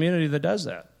this community that does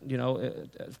that.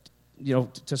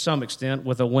 To some extent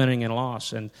with a winning and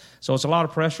loss. And so it's a lot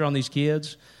of pressure on these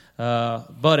kids.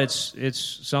 But it's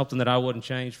something that I wouldn't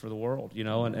change for the world, you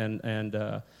know. And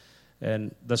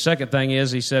the second thing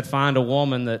is, he said, find a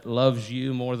woman that loves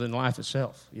you more than life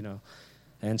itself, you know.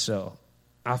 And so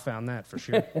I found that for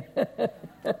sure.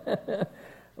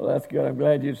 Well, that's good. I'm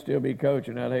glad you'd still be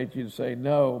coaching. I'd hate you to say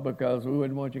no, because we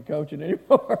wouldn't want you coaching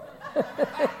anymore.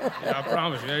 Yeah, I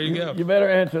promise you. There you go. You better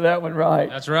answer that one right.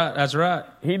 That's right. That's right.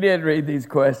 He did read these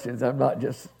questions. I'm not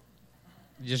just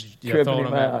tripping throwing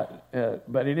him them out.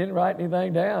 But he didn't write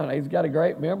anything down. He's got a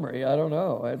great memory. I don't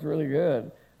know. That's really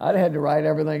good. I'd had to write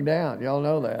everything down. Y'all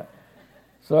know that.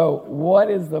 So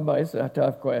it's a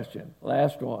tough question.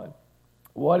 Last one.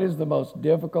 What is the most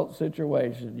difficult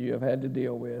situation you have had to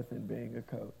deal with in being a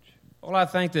coach? Well, I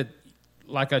think that,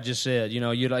 like I just said, you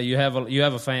know, you have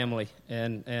a family,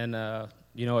 and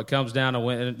you know, it comes down to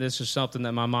win. This is something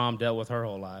that my mom dealt with her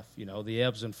whole life. You know, the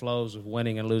ebbs and flows of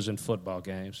winning and losing football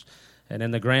games, and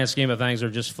in the grand scheme of things, they're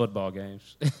just football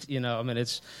games. You know, I mean,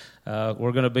 it's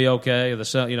we're going to be okay. The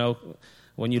sun, you know,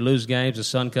 when you lose games, the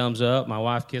sun comes up. My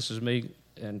wife kisses me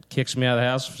and kicks me out of the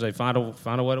house. Say, find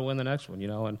a way to win the next one. You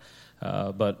know, and.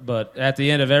 But at the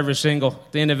end of every single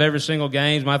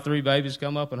game, my 3 babies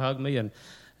come up and hug me, and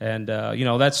you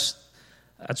know, that's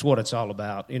what it's all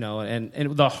about, you know. And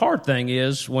the hard thing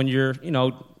is when you're, you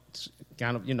know,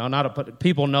 kind of, you know,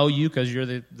 people know you because you're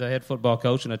the head football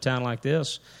coach in a town like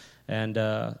this, and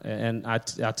I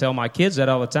tell my kids that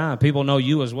all the time. People know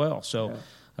you as well, so. Yeah.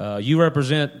 You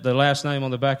represent the last name on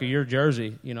the back of your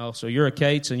jersey, you know, so you're a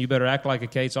Cates, and you better act like a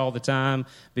Cates all the time,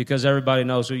 because everybody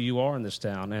knows who you are in this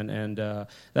town. And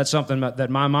that's something that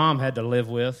my mom had to live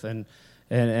with,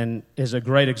 and is a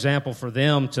great example for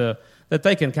them that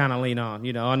they can kind of lean on.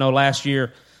 You know, I know last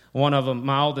year one of them,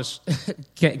 my oldest,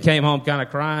 came home kind of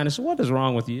crying and said, "What is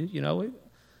wrong with you? You know, we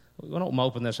don't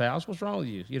mope in this house. What's wrong with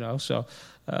you?" You know, so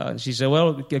and she said,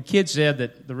 "Well, a kid said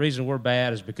that the reason we're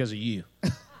bad is because of you."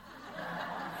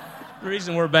 The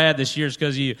reason we're bad this year is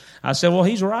because of you. I said, well,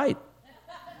 he's right.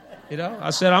 You know,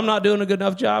 I said, I'm not doing a good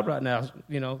enough job right now,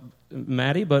 you know,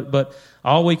 Maddie, but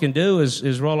all we can do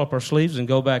is roll up our sleeves and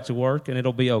go back to work, and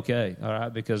it'll be okay, all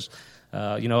right? Because,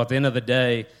 you know, at the end of the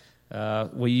day,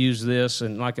 we use this,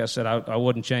 and like I said, I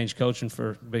wouldn't change coaching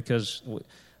because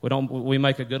we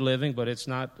make a good living, but it's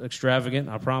not extravagant,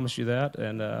 I promise you that.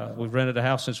 And we've rented a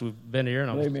house since we've been here, and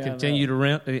I'll continue to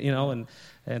rent, you know, and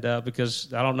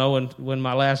because I don't know when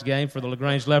my last game for the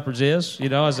LaGrange Leopards is, you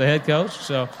know, as a head coach.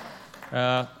 So,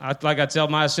 like I tell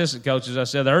my assistant coaches, I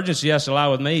said, the urgency has to lie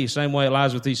with me, same way it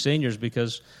lies with these seniors,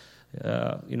 because,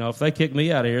 you know, if they kick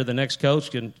me out of here, the next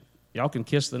coach y'all can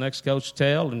kiss the next coach's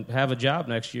tail and have a job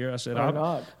next year. I said,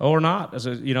 or not. I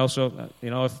said, you know, so,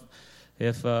 you know,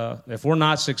 if we're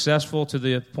not successful to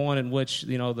the point in which,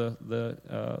 you know,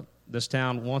 this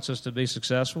town wants us to be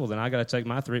successful, then I got to take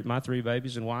my three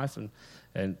babies and wife,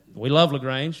 and we love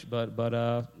LaGrange, but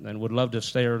and would love to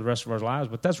stay here the rest of our lives.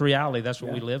 But that's reality. That's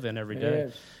what we live in every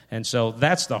day. And so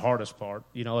that's the hardest part,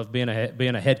 you know, of being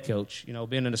a head coach. You know,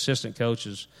 being an assistant coach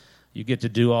is you get to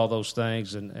do all those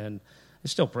things, and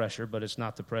it's still pressure, but it's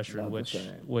not the pressure in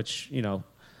which you know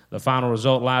the final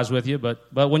result lies with you.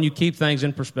 But when you keep things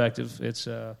in perspective,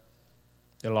 it'll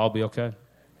all be okay.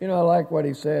 You know, I like what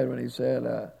he said when he said,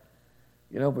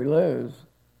 you know, if we lose,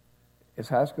 it's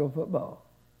high school football.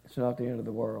 It's not the end of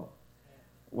the world.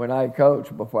 When I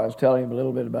coached, before I was telling him a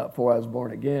little bit about before I was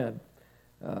born again,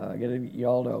 you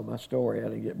all know my story. I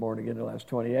didn't get born again until I was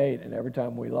 28, and every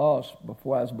time we lost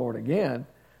before I was born again,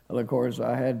 well, of course,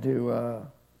 I had to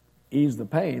ease the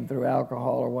pain through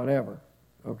alcohol or whatever,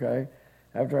 okay?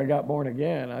 After I got born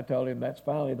again, I told him that's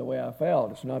finally the way I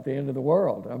felt. It's not the end of the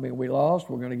world. I mean, we lost.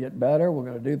 We're going to get better. We're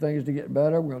going to do things to get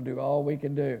better. We're going to do all we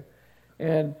can do.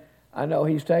 And I know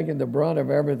he's taking the brunt of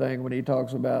everything when he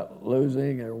talks about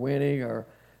losing or winning, or,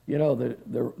 you know,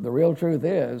 the real truth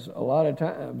is a lot of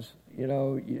times, you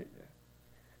know,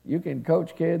 you can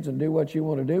coach kids and do what you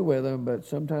want to do with them, but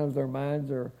sometimes their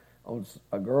minds are on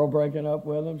a girl breaking up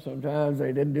with them. Sometimes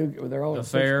they didn't do it with their own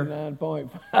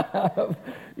 69.5.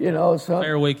 You know,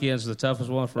 fair weekend's the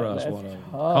toughest one for us. One of them.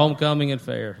 Homecoming and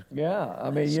fair. Yeah, I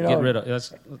mean, you know, get rid of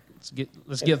let's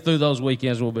get through those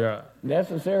weekends. We'll be all right.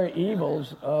 Necessary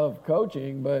evils of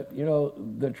coaching, but you know,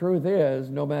 the truth is,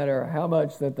 no matter how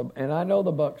much and I know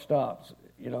the buck stops.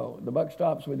 You know, the buck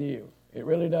stops with you. It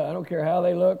really does. I don't care how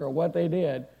they look or what they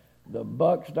did. The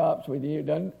buck stops with you.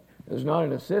 There's not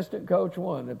an assistant coach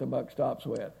one that the buck stops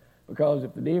with. Because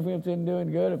if the defense isn't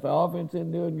doing good, if the offense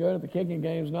isn't doing good, if the kicking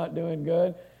game's not doing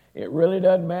good, it really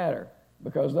doesn't matter.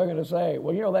 Because they're going to say,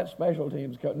 well, you know, that special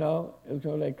teams coach. No, it's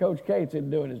going to say, Coach Cates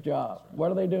isn't doing his job.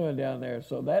 What are they doing down there?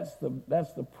 So that's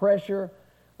the pressure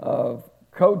of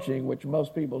coaching, which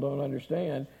most people don't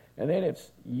understand. And then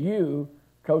it's you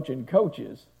coaching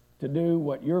coaches to do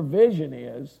what your vision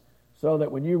is, so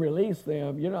that when you release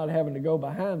them, you're not having to go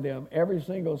behind them every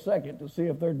single second to see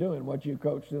if they're doing what you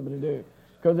coached them to do.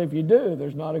 Because if you do,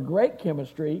 there's not a great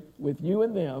chemistry with you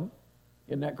and them.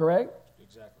 Isn't that correct?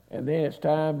 Exactly. And then it's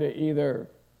time to either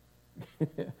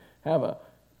have a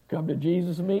come to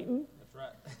Jesus meeting. That's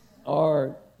right.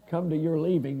 Or come to your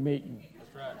leaving meeting.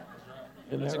 That's right. That's right.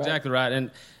 Isn't That's that exactly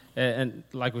right. And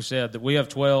like we said, that we have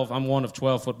 12. I'm one of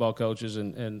 12 football coaches,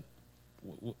 and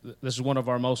this is one of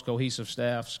our most cohesive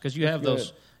staffs, because you have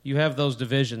those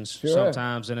divisions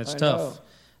sometimes, and it's tough.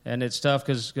 And it's tough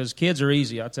because kids are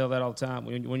easy. I tell that all the time.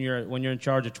 When you're in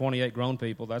charge of 28 grown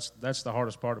people, that's the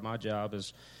hardest part of my job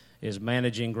is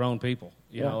managing grown people.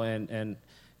 You know, and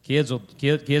kids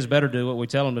better do what we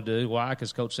tell them to do. Why?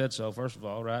 Because Coach said so. First of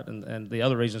all, right? And the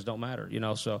other reasons don't matter. You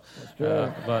know, so that's true.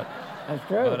 That's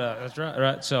true. That's right.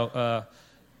 Right. So.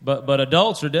 But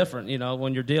adults are different, you know.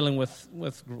 When you're dealing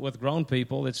with grown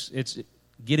people, it's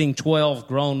getting 12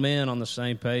 grown men on the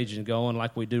same page and going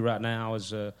like we do right now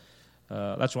is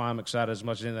that's why I'm excited as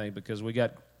much as anything, because we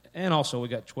got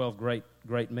 12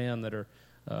 great men that are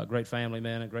great family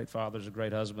men and great fathers and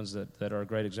great husbands that are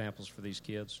great examples for these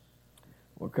kids.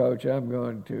 Well, Coach, I'm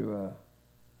going to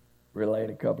relate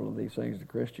a couple of these things to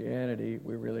Christianity.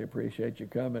 We really appreciate you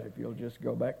coming. If you'll just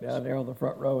go back down there on the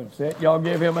front row and sit. Y'all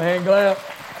give him a hand clap.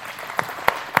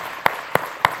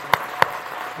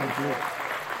 Thank you.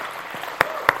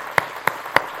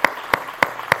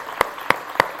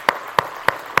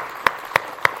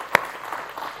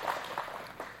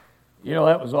 You know,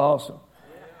 that was awesome.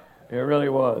 It really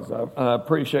was. I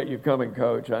appreciate you coming,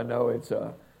 Coach. I know it's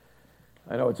a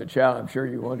challenge. I'm sure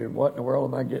you wondered, what in the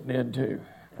world am I getting into?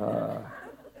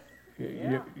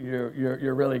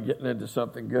 You're really getting into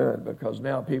something good, because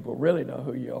now people really know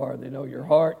who you are. They know your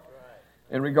heart,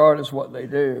 and regardless of what they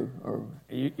do, or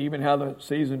even how the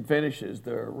season finishes,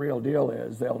 the real deal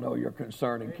is they'll know your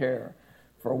concern and care.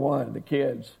 For one, the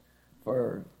kids.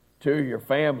 For two, your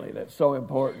family. That's so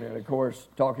important. And of course,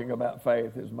 talking about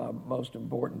faith is my most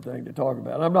important thing to talk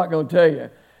about. And I'm not going to tell you,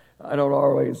 I don't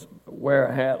always wear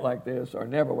a hat like this, or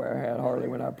never wear a hat hardly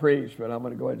when I preach, but I'm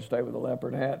going to go ahead and stay with the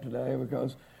leopard hat today,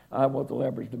 because I want the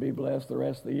leopards to be blessed the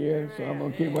rest of the year, so I'm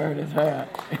going to keep wearing this hat.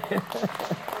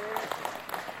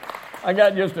 I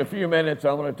got just a few minutes.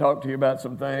 I want to talk to you about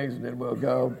some things, and then we'll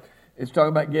go. It's talking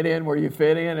about get in where you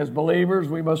fit in. As believers,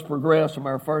 we must progress from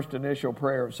our first initial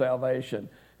prayer of salvation.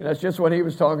 And that's just what he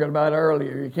was talking about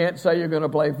earlier. You can't say you're going to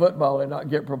play football and not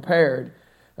get prepared.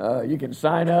 You can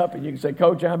sign up and you can say,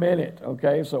 Coach, I'm in it.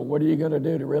 Okay, so what are you going to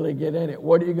do to really get in it?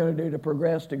 What are you going to do to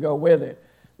progress to go with it?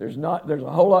 There's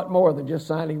a whole lot more than just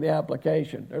signing the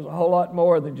application. There's a whole lot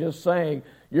more than just saying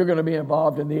you're going to be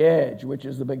involved in the edge, which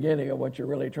is the beginning of what you're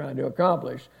really trying to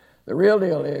accomplish. The real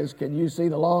deal is, can you see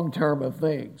the long term of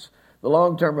things? The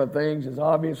long term of things is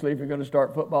obviously if you're going to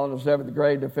start football in the 7th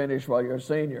grade to finish while you're a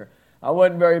senior. I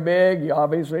wasn't very big,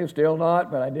 obviously, still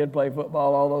not, but I did play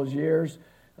football all those years.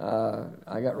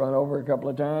 I got run over a couple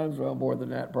of times, well, more than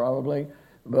that probably.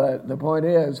 But the point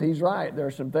is, he's right. There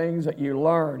are some things that you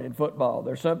learn in football.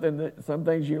 There's some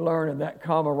things you learn in that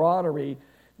camaraderie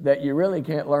that you really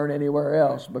can't learn anywhere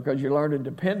else, because you learn to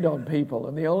depend on people.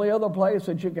 And the only other place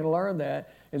that you can learn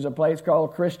that is a place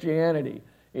called Christianity.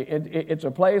 It's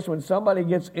a place when somebody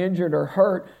gets injured or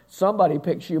hurt, somebody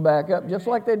picks you back up, just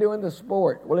like they do in the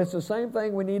sport. Well, it's the same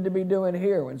thing we need to be doing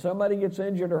here. When somebody gets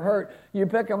injured or hurt, you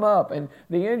pick them up. And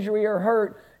the injury or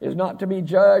hurt is not to be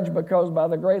judged, because by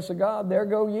the grace of God, there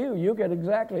go you. You could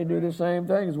exactly do the same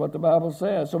thing as what the Bible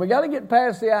says. So we got to get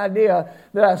past the idea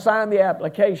that I signed the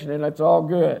application and it's all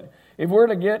good. If we're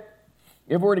to get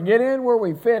in where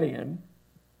we fit in,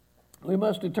 we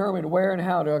must determine where and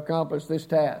how to accomplish this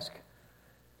task.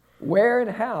 Where and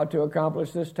how to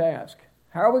accomplish this task.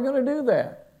 How are we going to do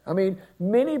that? I mean,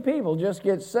 many people just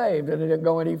get saved and they don't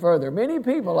go any further. Many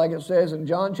people, like it says in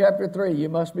John chapter 3, you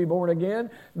must be born again.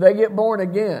 They get born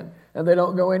again and they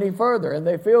don't go any further. And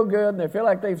they feel good and they feel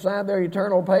like they've signed their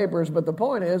eternal papers. But the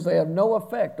point is, they have no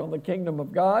effect on the kingdom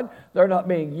of God. They're not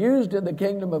being used in the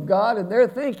kingdom of God. And they're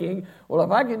thinking, well, if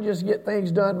I can just get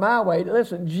things done my way.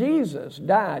 Listen, Jesus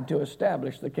died to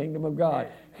establish the kingdom of God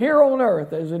here on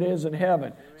earth as it is in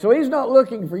heaven. So he's not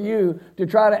looking for you to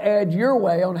try to add your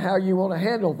way on how you want to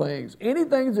handle things.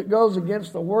 Anything that goes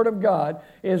against the Word of God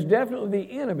is definitely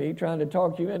the enemy trying to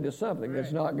talk you into something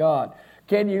that's not God.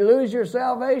 Can you lose your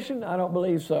salvation? I don't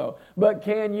believe so. But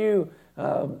can you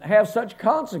have such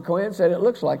consequence that it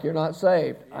looks like you're not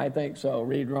saved? I think so.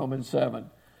 Read Romans 7.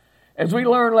 As we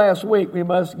learned last week, we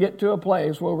must get to a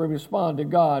place where we respond to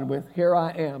God with, here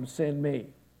I am, send me.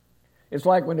 It's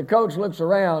like when the coach looks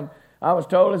around, I was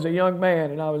told as a young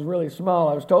man, and I was really small,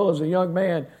 I was told as a young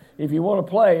man, if you want to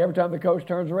play, every time the coach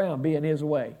turns around, be in his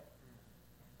way.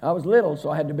 I was little,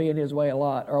 so I had to be in his way a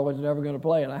lot, or I was never going to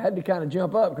play. And I had to kind of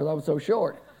jump up because I was so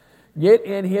short. Get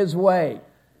in his way.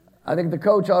 I think the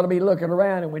coach ought to be looking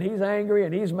around, and when he's angry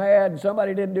and he's mad and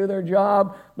somebody didn't do their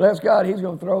job, bless God, he's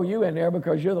going to throw you in there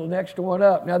because you're the next one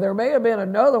up. Now, there may have been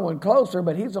another one closer,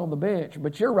 but he's on the bench.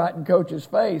 But you're right in Coach's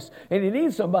face, and he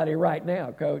needs somebody right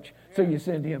now, Coach, so you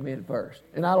send him in first.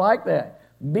 And I like that.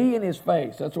 Be in his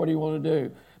face. That's what you want to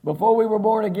do. Before we were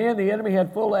born again, the enemy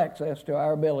had full access to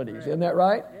our abilities. Isn't that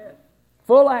right?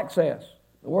 Full access.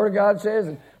 The Word of God says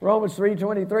in Romans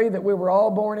 3:23 that we were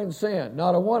all born in sin.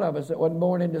 Not a one of us that wasn't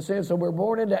born into sin. So we're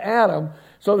born into Adam.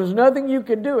 So there's nothing you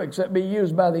can do except be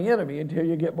used by the enemy until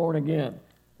you get born again.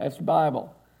 That's the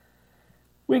Bible.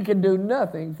 We can do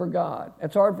nothing for God.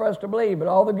 It's hard for us to believe, but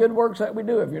all the good works that we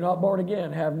do, if you're not born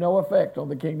again, have no effect on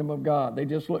the kingdom of God. They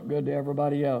just look good to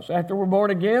everybody else. After we're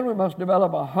born again, we must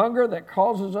develop a hunger that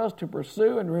causes us to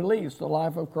pursue and release the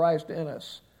life of Christ in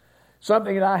us.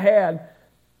 Something that I had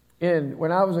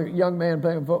when I was a young man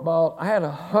playing football, I had a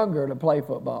hunger to play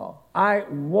football. I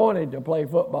wanted to play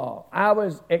football. I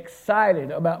was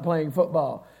excited about playing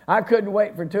football. I couldn't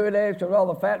wait for 2 days till all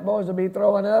the fat boys would be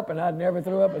throwing up, and I'd never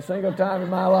threw up a single time in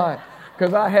my life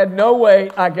because I had no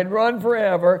weight. I could run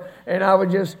forever, and I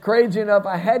was just crazy enough.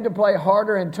 I had to play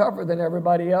harder and tougher than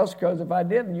everybody else because if I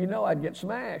didn't, I'd get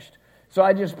smashed. So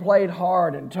I just played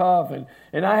hard and tough,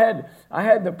 and I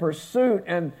had the pursuit,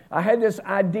 and I had this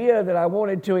idea that I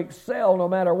wanted to excel no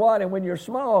matter what. And when you're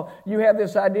small, you have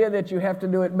this idea that you have to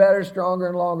do it better, stronger,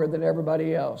 and longer than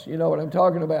everybody else. You know what I'm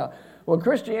talking about. Well,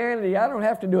 Christianity, I don't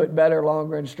have to do it better,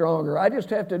 longer, and stronger. I just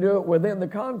have to do it within the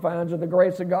confines of the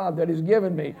grace of God that He's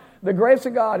given me. The grace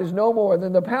of God is no more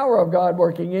than the power of God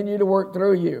working in you to work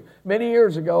through you. Many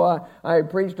years ago, I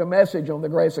preached a message on the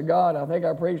grace of God. I think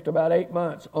I preached about 8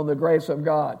 months on the grace of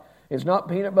God. It's not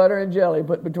peanut butter and jelly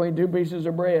put between 2 pieces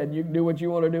of bread. You can do what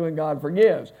you want to do and God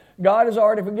forgives. God has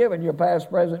already forgiven your past,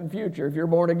 present, and future if you're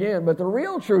born again. But the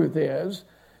real truth is,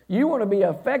 you want to be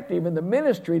effective in the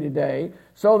ministry today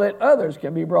so that others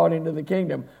can be brought into the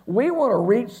kingdom. We want to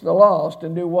reach the lost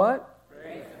and do what?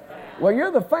 Well,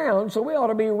 you're the found, so we ought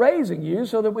to be raising you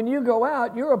so that when you go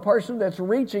out, you're a person that's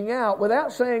reaching out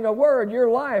without saying a word. Your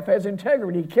life has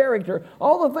integrity, character.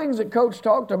 All the things that Coach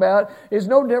talked about is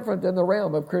no different than the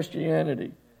realm of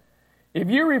Christianity. If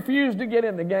you refuse to get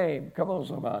in the game, come on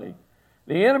somebody,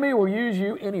 the enemy will use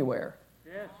you anywhere.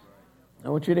 Yes. I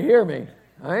want you to hear me.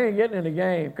 I ain't getting in the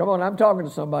game. Come on, I'm talking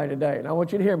to somebody today, and I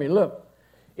want you to hear me. Look,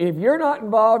 if you're not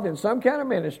involved in some kind of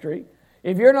ministry,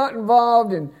 if you're not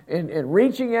involved in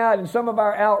reaching out in some of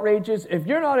our outreaches, if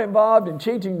you're not involved in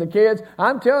teaching the kids,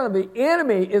 I'm telling you, the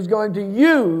enemy is going to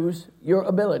use your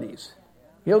abilities.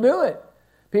 He'll do it.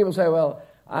 People say, well,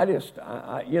 I just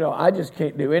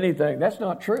can't do anything. That's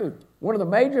not true. One of the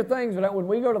major things that when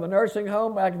we go to the nursing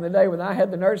home, back in the day when I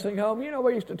had the nursing home,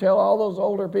 we used to tell all those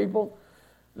older people.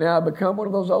 Now, I've become one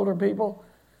of those older people.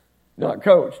 Not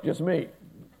Coach, just me.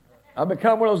 I've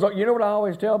become one of those. You know what I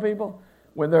always tell people?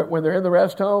 When they're in the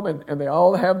rest home and they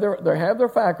all have their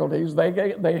faculties, they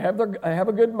have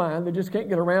a good mind. They just can't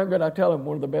get around good. I tell them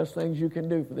one of the best things you can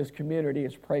do for this community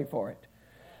is pray for it.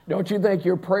 Don't you think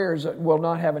your prayers will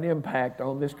not have an impact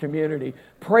on this community?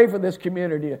 Pray for this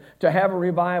community to have a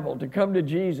revival, to come to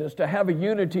Jesus, to have a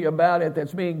unity about it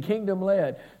that's being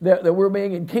kingdom-led, that we're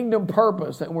being in kingdom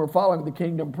purpose, that we're following the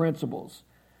kingdom principles.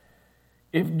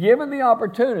 If given the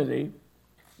opportunity,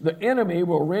 the enemy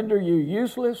will render you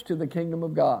useless to the kingdom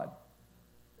of God.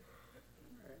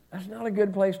 That's not a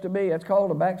good place to be. That's called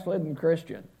a backslidden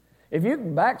Christian. If you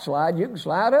can backslide, you can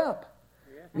slide up.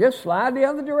 Just slide the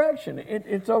other direction.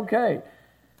 It's okay.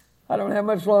 I don't have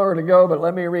much longer to go, but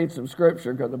let me read some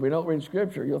Scripture, because if we don't read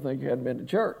Scripture, you'll think you hadn't been to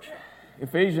church.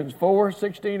 Ephesians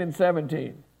 4:16 and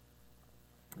 17.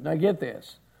 Now get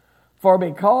this. For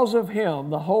because of Him,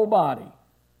 the whole body,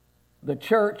 the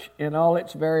church in all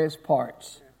its various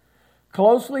parts,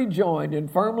 closely joined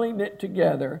and firmly knit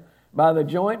together by the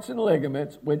joints and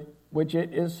ligaments with which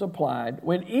it is supplied,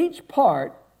 when each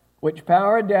part, which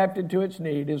power adapted to its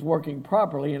need is working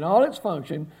properly in all its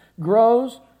function,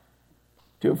 grows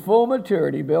to full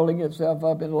maturity, building itself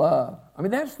up in love. I mean,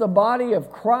 that's the body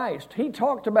of Christ. He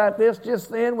talked about this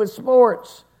just then with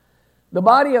sports. The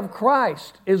body of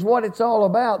Christ is what it's all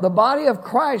about. The body of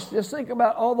Christ, just think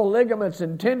about all the ligaments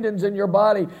and tendons in your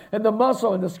body and the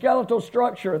muscle and the skeletal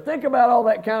structure. Think about all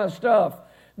that kind of stuff.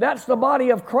 That's the body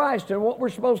of Christ and what we're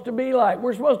supposed to be like.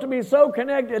 We're supposed to be so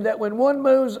connected that when one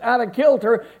moves out of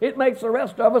kilter, it makes the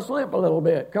rest of us limp a little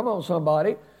bit. Come on,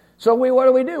 somebody. So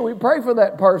what do? We pray for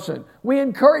that person. We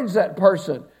encourage that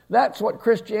person. That's what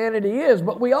Christianity is,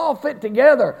 but we all fit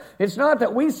together. It's not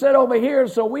that we sit over here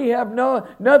so we have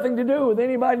nothing to do with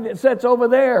anybody that sits over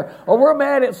there, or we're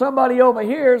mad at somebody over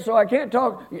here so I can't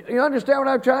talk. You understand what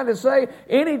I'm trying to say?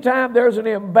 Anytime there's an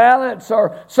imbalance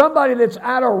or somebody that's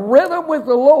out of rhythm with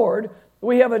the Lord,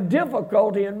 we have a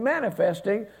difficulty in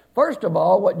manifesting, first of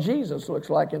all, what Jesus looks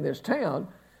like in this town.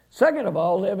 Second of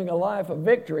all, living a life of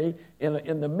victory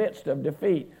in the midst of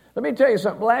defeat. Let me tell you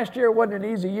something. Last year wasn't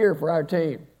an easy year for our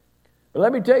team. But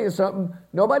let me tell you something.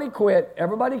 Nobody quit.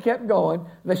 Everybody kept going.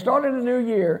 They started a new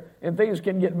year, and things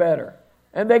can get better.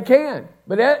 And they can.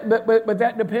 But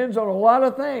that depends on a lot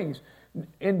of things.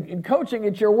 In coaching,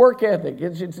 it's your work ethic.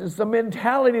 It's the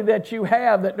mentality that you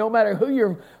have, that no matter who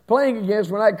you're playing against.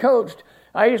 When I coached,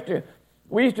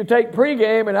 we used to take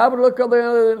pregame, and I would look over the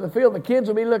other end of the field. The kids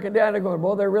would be looking down and going,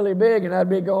 "Boy, they're really big." And I'd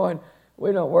be going,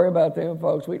 "We don't worry about them,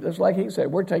 folks. Just like he said,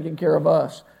 we're taking care of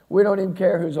us. We don't even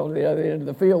care who's on the other end of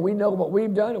the field. We know what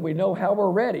we've done, and we know how we're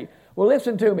ready." Well,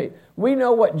 listen to me. We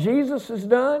know what Jesus has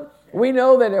done. We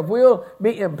know that if we'll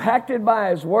be impacted by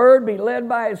His Word, be led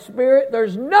by His Spirit,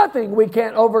 there's nothing we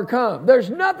can't overcome. There's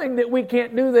nothing that we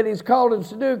can't do that He's called us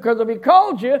to do, because if He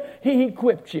called you, He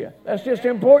equipped you. That's just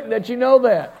important that you know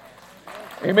that.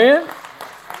 Amen?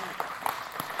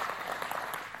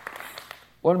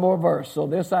 One more verse. So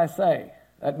this I say.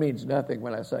 That means nothing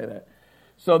when I say that.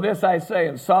 So this I say,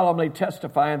 and solemnly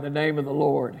testify in the name of the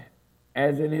Lord,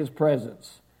 as in His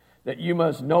presence, that you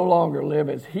must no longer live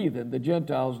as heathen, the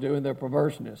Gentiles do in their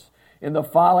perverseness, in the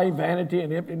folly, vanity,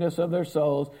 and emptiness of their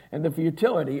souls, and the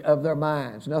futility of their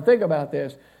minds. Now think about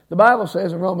this. The Bible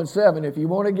says in Romans 7, if you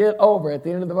want to get over, at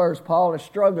the end of the verse, Paul is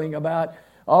struggling about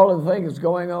all of the things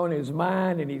going on in his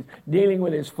mind, and he's dealing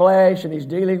with his flesh, and he's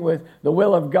dealing with the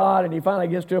will of God, and he finally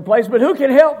gets to a place, but who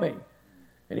can help me?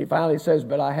 And he finally says,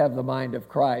 but I have the mind of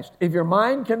Christ. If your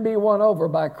mind can be won over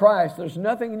by Christ, there's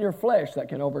nothing in your flesh that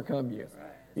can overcome you.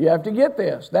 You have to get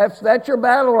this. That's your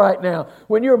battle right now.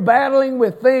 When you're battling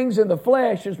with things in the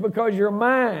flesh, it's because your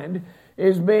mind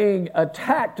is being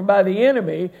attacked by the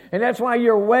enemy, and that's why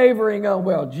you're wavering on,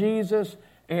 well, Jesus,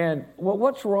 and, well,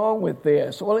 what's wrong with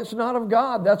this? Well, it's not of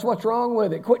God. That's what's wrong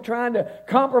with it. Quit trying to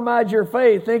compromise your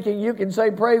faith, thinking you can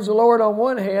say praise the Lord on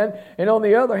one hand, and on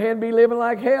the other hand be living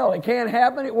like hell. It can't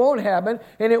happen, it won't happen,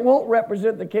 and it won't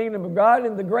represent the kingdom of God,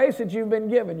 and the grace that you've been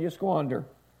given, you squander.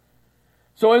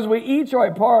 So as we each are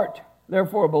a part,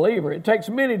 therefore a believer, it takes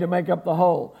many to make up the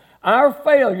whole. Our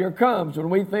failure comes when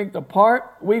we think the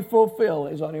part we fulfill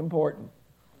is unimportant.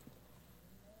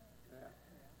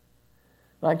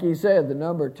 Like he said, the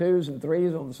number 2s and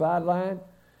 3s on the sideline,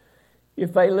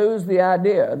 if they lose the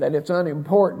idea that it's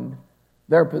unimportant,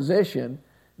 their position,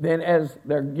 then as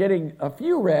they're getting a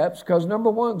few reps, because number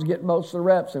 1s get most of the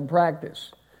reps in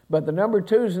practice, but the number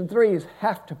 2s and 3s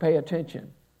have to pay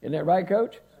attention. Isn't that right,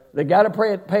 Coach? They got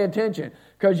to pay attention,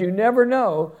 because you never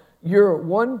know, you're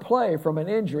one play from an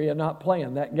injury and not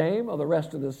playing that game or the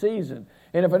rest of the season.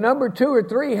 And if a number 2 or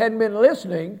 3 hadn't been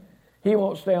listening, he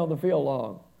won't stay on the field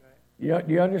long. Do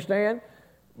you understand?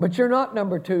 But you're not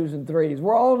number 2s and 3s.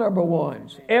 We're all number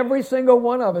 1s. Every single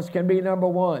one of us can be number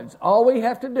 1s. All we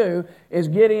have to do is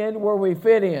get in where we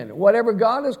fit in. Whatever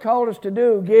God has called us to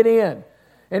do, get in.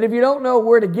 And if you don't know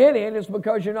where to get in, it's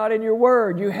because you're not in your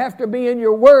Word. You have to be in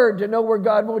your Word to know where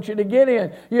God wants you to get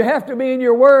in. You have to be in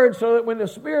your Word so that when the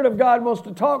Spirit of God wants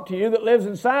to talk to you that lives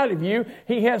inside of you,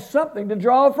 He has something to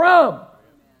draw from.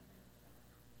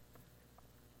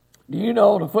 Do you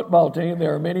know on a football team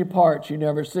there are many parts you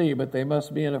never see, but they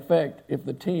must be in effect if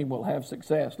the team will have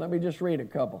success? Let me just read a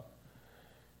couple.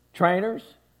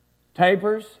 Trainers,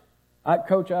 tapers.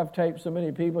 Coach, I've taped so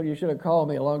many people. You should have called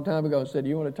me a long time ago and said, do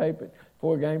you want to tape it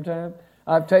before game time?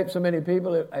 I've taped so many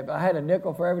people. If I had a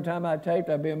nickel for every time I taped,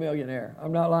 I'd be a millionaire.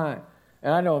 I'm not lying.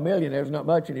 And I know a millionaire is not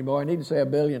much anymore. I need to say a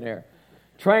billionaire.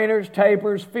 Trainers,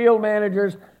 tapers, field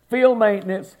managers, field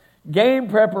maintenance, game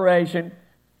preparation,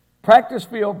 practice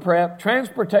field prep,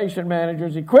 transportation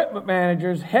managers, equipment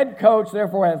managers, head coach,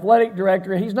 therefore athletic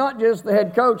director. He's not just the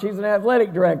head coach, he's an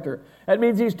athletic director. That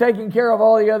means he's taking care of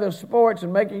all the other sports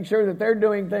and making sure that they're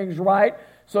doing things right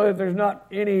so that there's not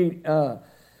any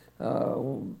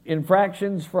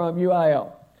infractions from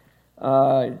UIL.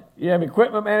 You have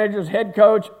equipment managers, head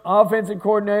coach, offensive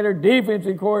coordinator,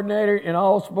 defensive coordinator in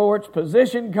all sports,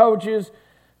 position coaches,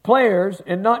 players,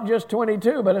 and not just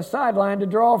 22, but a sideline to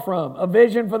draw from, a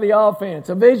vision for the offense,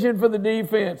 a vision for the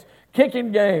defense,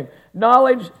 kicking game,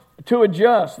 knowledge to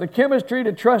adjust, the chemistry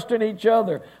to trust in each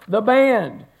other, the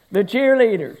band, the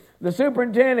cheerleaders, the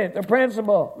superintendent, the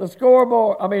principal, the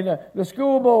scoreboard, the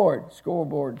school board,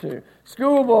 scoreboard too,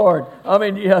 school board,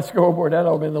 scoreboard, that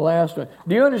ought to be the last one.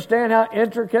 Do you understand how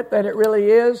intricate that it really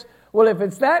is? Well, if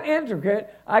it's that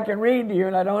intricate, I can read to you,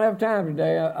 and I don't have time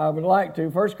today. I would like to.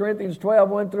 1 Corinthians 12,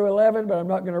 1 through 11, but I'm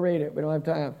not going to read it. We don't have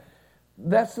time.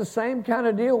 That's the same kind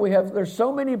of deal we have. There's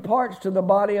so many parts to the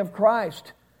body of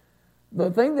Christ.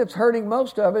 The thing that's hurting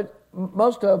most of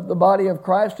the body of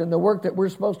Christ and the work that we're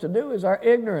supposed to do is our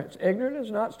ignorance. Ignorance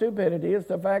is not stupidity. It's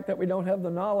the fact that we don't have the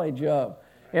knowledge of.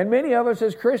 And many of us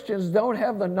as Christians don't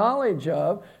have the knowledge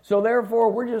of, so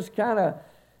therefore we're just kind of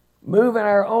moving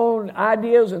our own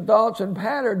ideas and thoughts and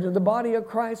patterns, and the body of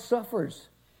Christ suffers.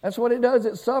 That's what it does.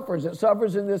 It suffers. It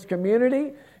suffers in this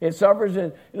community. It suffers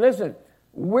in... Listen,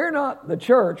 we're not the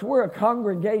church. We're a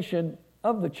congregation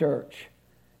of the church.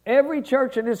 Every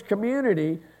church in this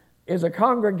community is a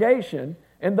congregation,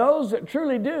 and those that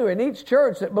truly do in each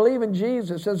church that believe in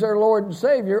Jesus as their Lord and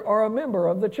Savior are a member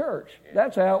of the church.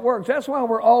 That's how it works. That's why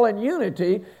we're all in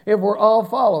unity if we're all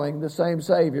following the same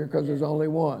Savior, because there's only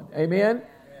one. Amen?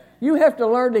 You have to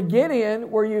learn to get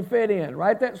in where you fit in.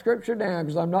 Write that scripture down,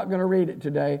 because I'm not going to read it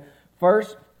today. 1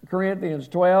 Corinthians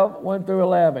 12, 1 through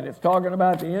 11. It's talking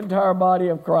about the entire body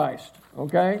of Christ.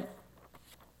 Okay?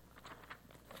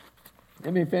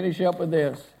 Let me finish up with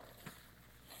this.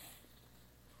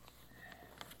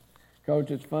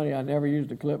 Coach, it's funny, I never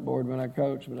used a clipboard when I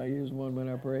coach, but I use one when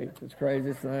I preach. It's the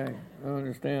craziest thing. I don't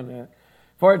understand that.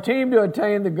 For a team to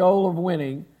attain the goal of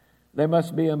winning, there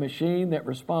must be a machine that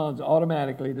responds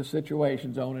automatically to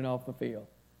situations on and off the field.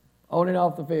 On and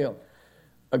off the field.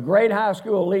 A great high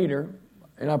school leader,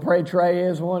 and I pray Trey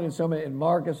is one, and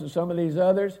Marcus and some of these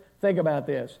others, think about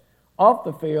this. Off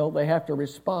the field, they have to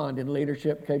respond in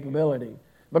leadership capability,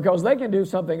 because they can do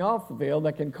something off the field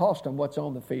that can cost them what's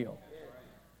on the field.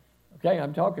 Okay,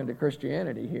 I'm talking to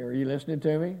Christianity here. Are you listening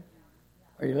to me?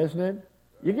 Are you listening?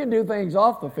 You can do things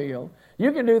off the field.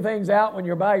 You can do things out when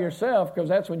you're by yourself, because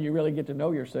that's when you really get to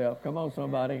know yourself. Come on,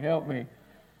 somebody, help me.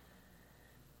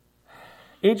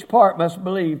 Each part must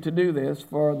believe to do this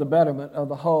for the betterment of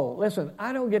the whole. Listen,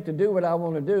 I don't get to do what I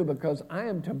want to do because I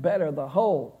am to better the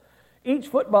whole. Each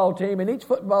football team and each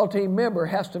football team member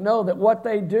has to know that what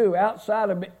they do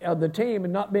outside of the team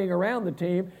and not being around the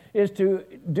team is to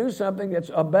do something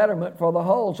that's a betterment for the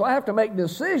whole. So I have to make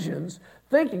decisions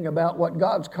thinking about what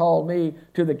God's called me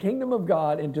to the kingdom of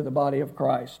God and to the body of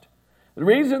Christ. The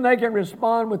reason they can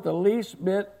respond with the least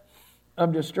bit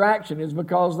of distraction is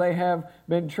because they have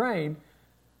been trained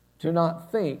to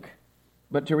not think,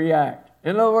 but to react.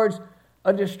 In other words,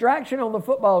 a distraction on the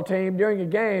football team during a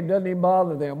game doesn't even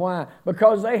bother them. Why?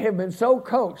 Because they have been so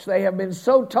coached, they have been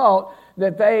so taught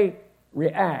that they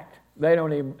react. They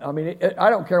don't even, I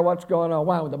don't care what's going on.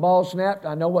 Why? When the ball snapped,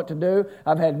 I know what to do.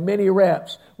 I've had many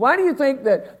reps. Why do you think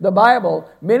that the Bible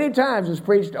many times has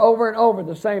preached over and over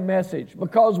the same message?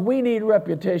 Because we need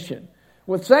repetition.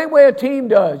 Well, the same way a team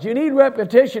does. You need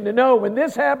repetition to know when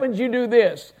this happens, you do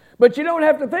this. But you don't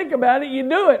have to think about it, you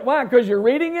do it. Why? Because you're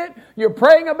reading it, you're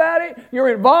praying about it, you're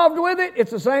involved with it.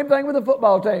 It's the same thing with the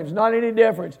football teams, not any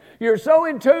difference. You're so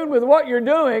in tune with what you're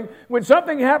doing, when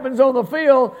something happens on the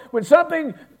field,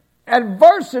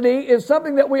 adversity is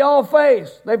something that we all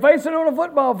face. They face it on a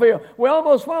football field. We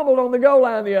almost fumbled on the goal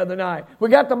line the other night. We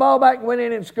got the ball back and went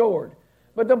in and scored.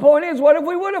 But the point is, what if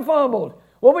we would have fumbled?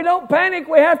 Well, we don't panic.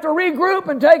 We have to regroup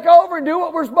and take over and do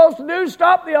what we're supposed to do.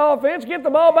 Stop the offense, get the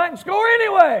ball back and score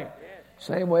anyway.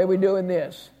 Same way we do in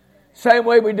this. Same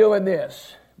way we do in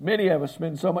this. Many of us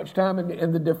spend so much time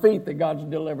in the defeat that God's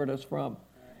delivered us from.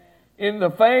 In the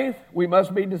faith, we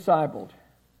must be discipled,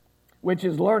 which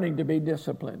is learning to be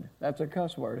disciplined. That's a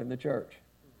cuss word in the church.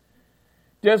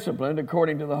 Disciplined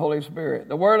according to the Holy Spirit.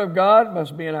 The Word of God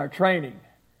must be in our training.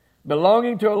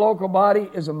 Belonging to a local body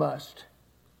is a must.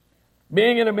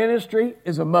 Being in a ministry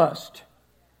is a must.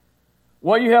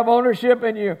 What you have ownership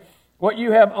in,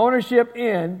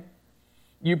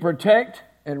 you protect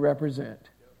and represent.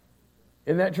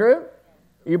 Isn't that true?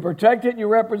 You protect it and you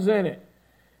represent it.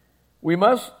 We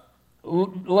must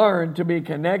learn to be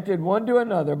connected one to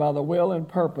another by the will and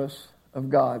purpose of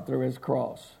God through His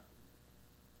cross.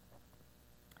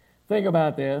 Think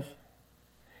about this.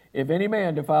 If any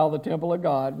man defile the temple of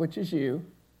God, which is you,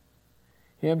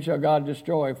 him shall God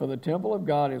destroy, for the temple of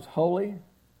God is holy.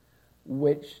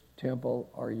 Which temple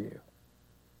are you?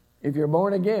 If you're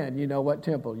born again, you know what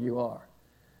temple you are.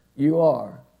 You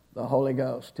are the Holy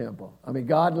Ghost temple.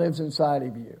 God lives inside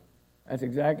of you. That's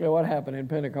exactly what happened in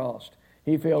Pentecost.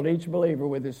 He filled each believer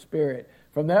with His Spirit.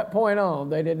 From that point on,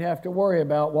 they didn't have to worry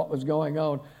about what was going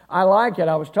on. I like it.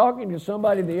 I was talking to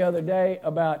somebody the other day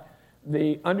about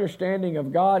the understanding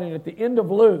of God, and at the end of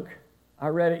Luke, I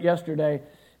read it yesterday,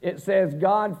 it says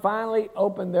God finally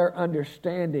opened their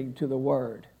understanding to the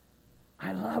Word.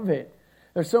 I love it.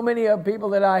 There's so many people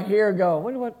that I hear go,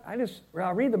 what?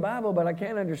 I read the Bible, but I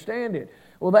can't understand it.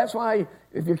 Well, that's why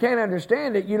if you can't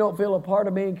understand it, you don't feel a part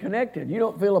of being connected. You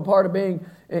don't feel a part of being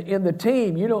in the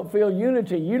team. You don't feel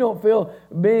unity. You don't feel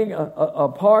being a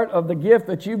part of the gift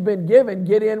that you've been given.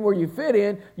 Get in where you fit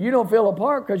in. You don't feel a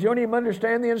part because you don't even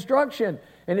understand the instruction.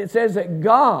 And it says that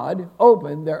God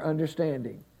opened their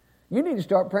understanding. You need to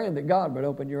start praying that God would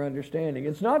open your understanding.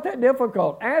 It's not that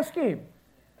difficult. Ask Him.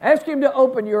 Ask Him to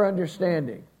open your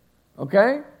understanding.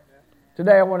 Okay?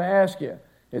 Today I want to ask you,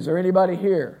 is there anybody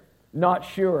here not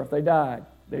sure if they died,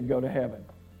 they'd go to heaven?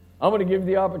 I'm going to give you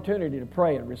the opportunity to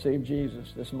pray and receive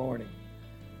Jesus this morning.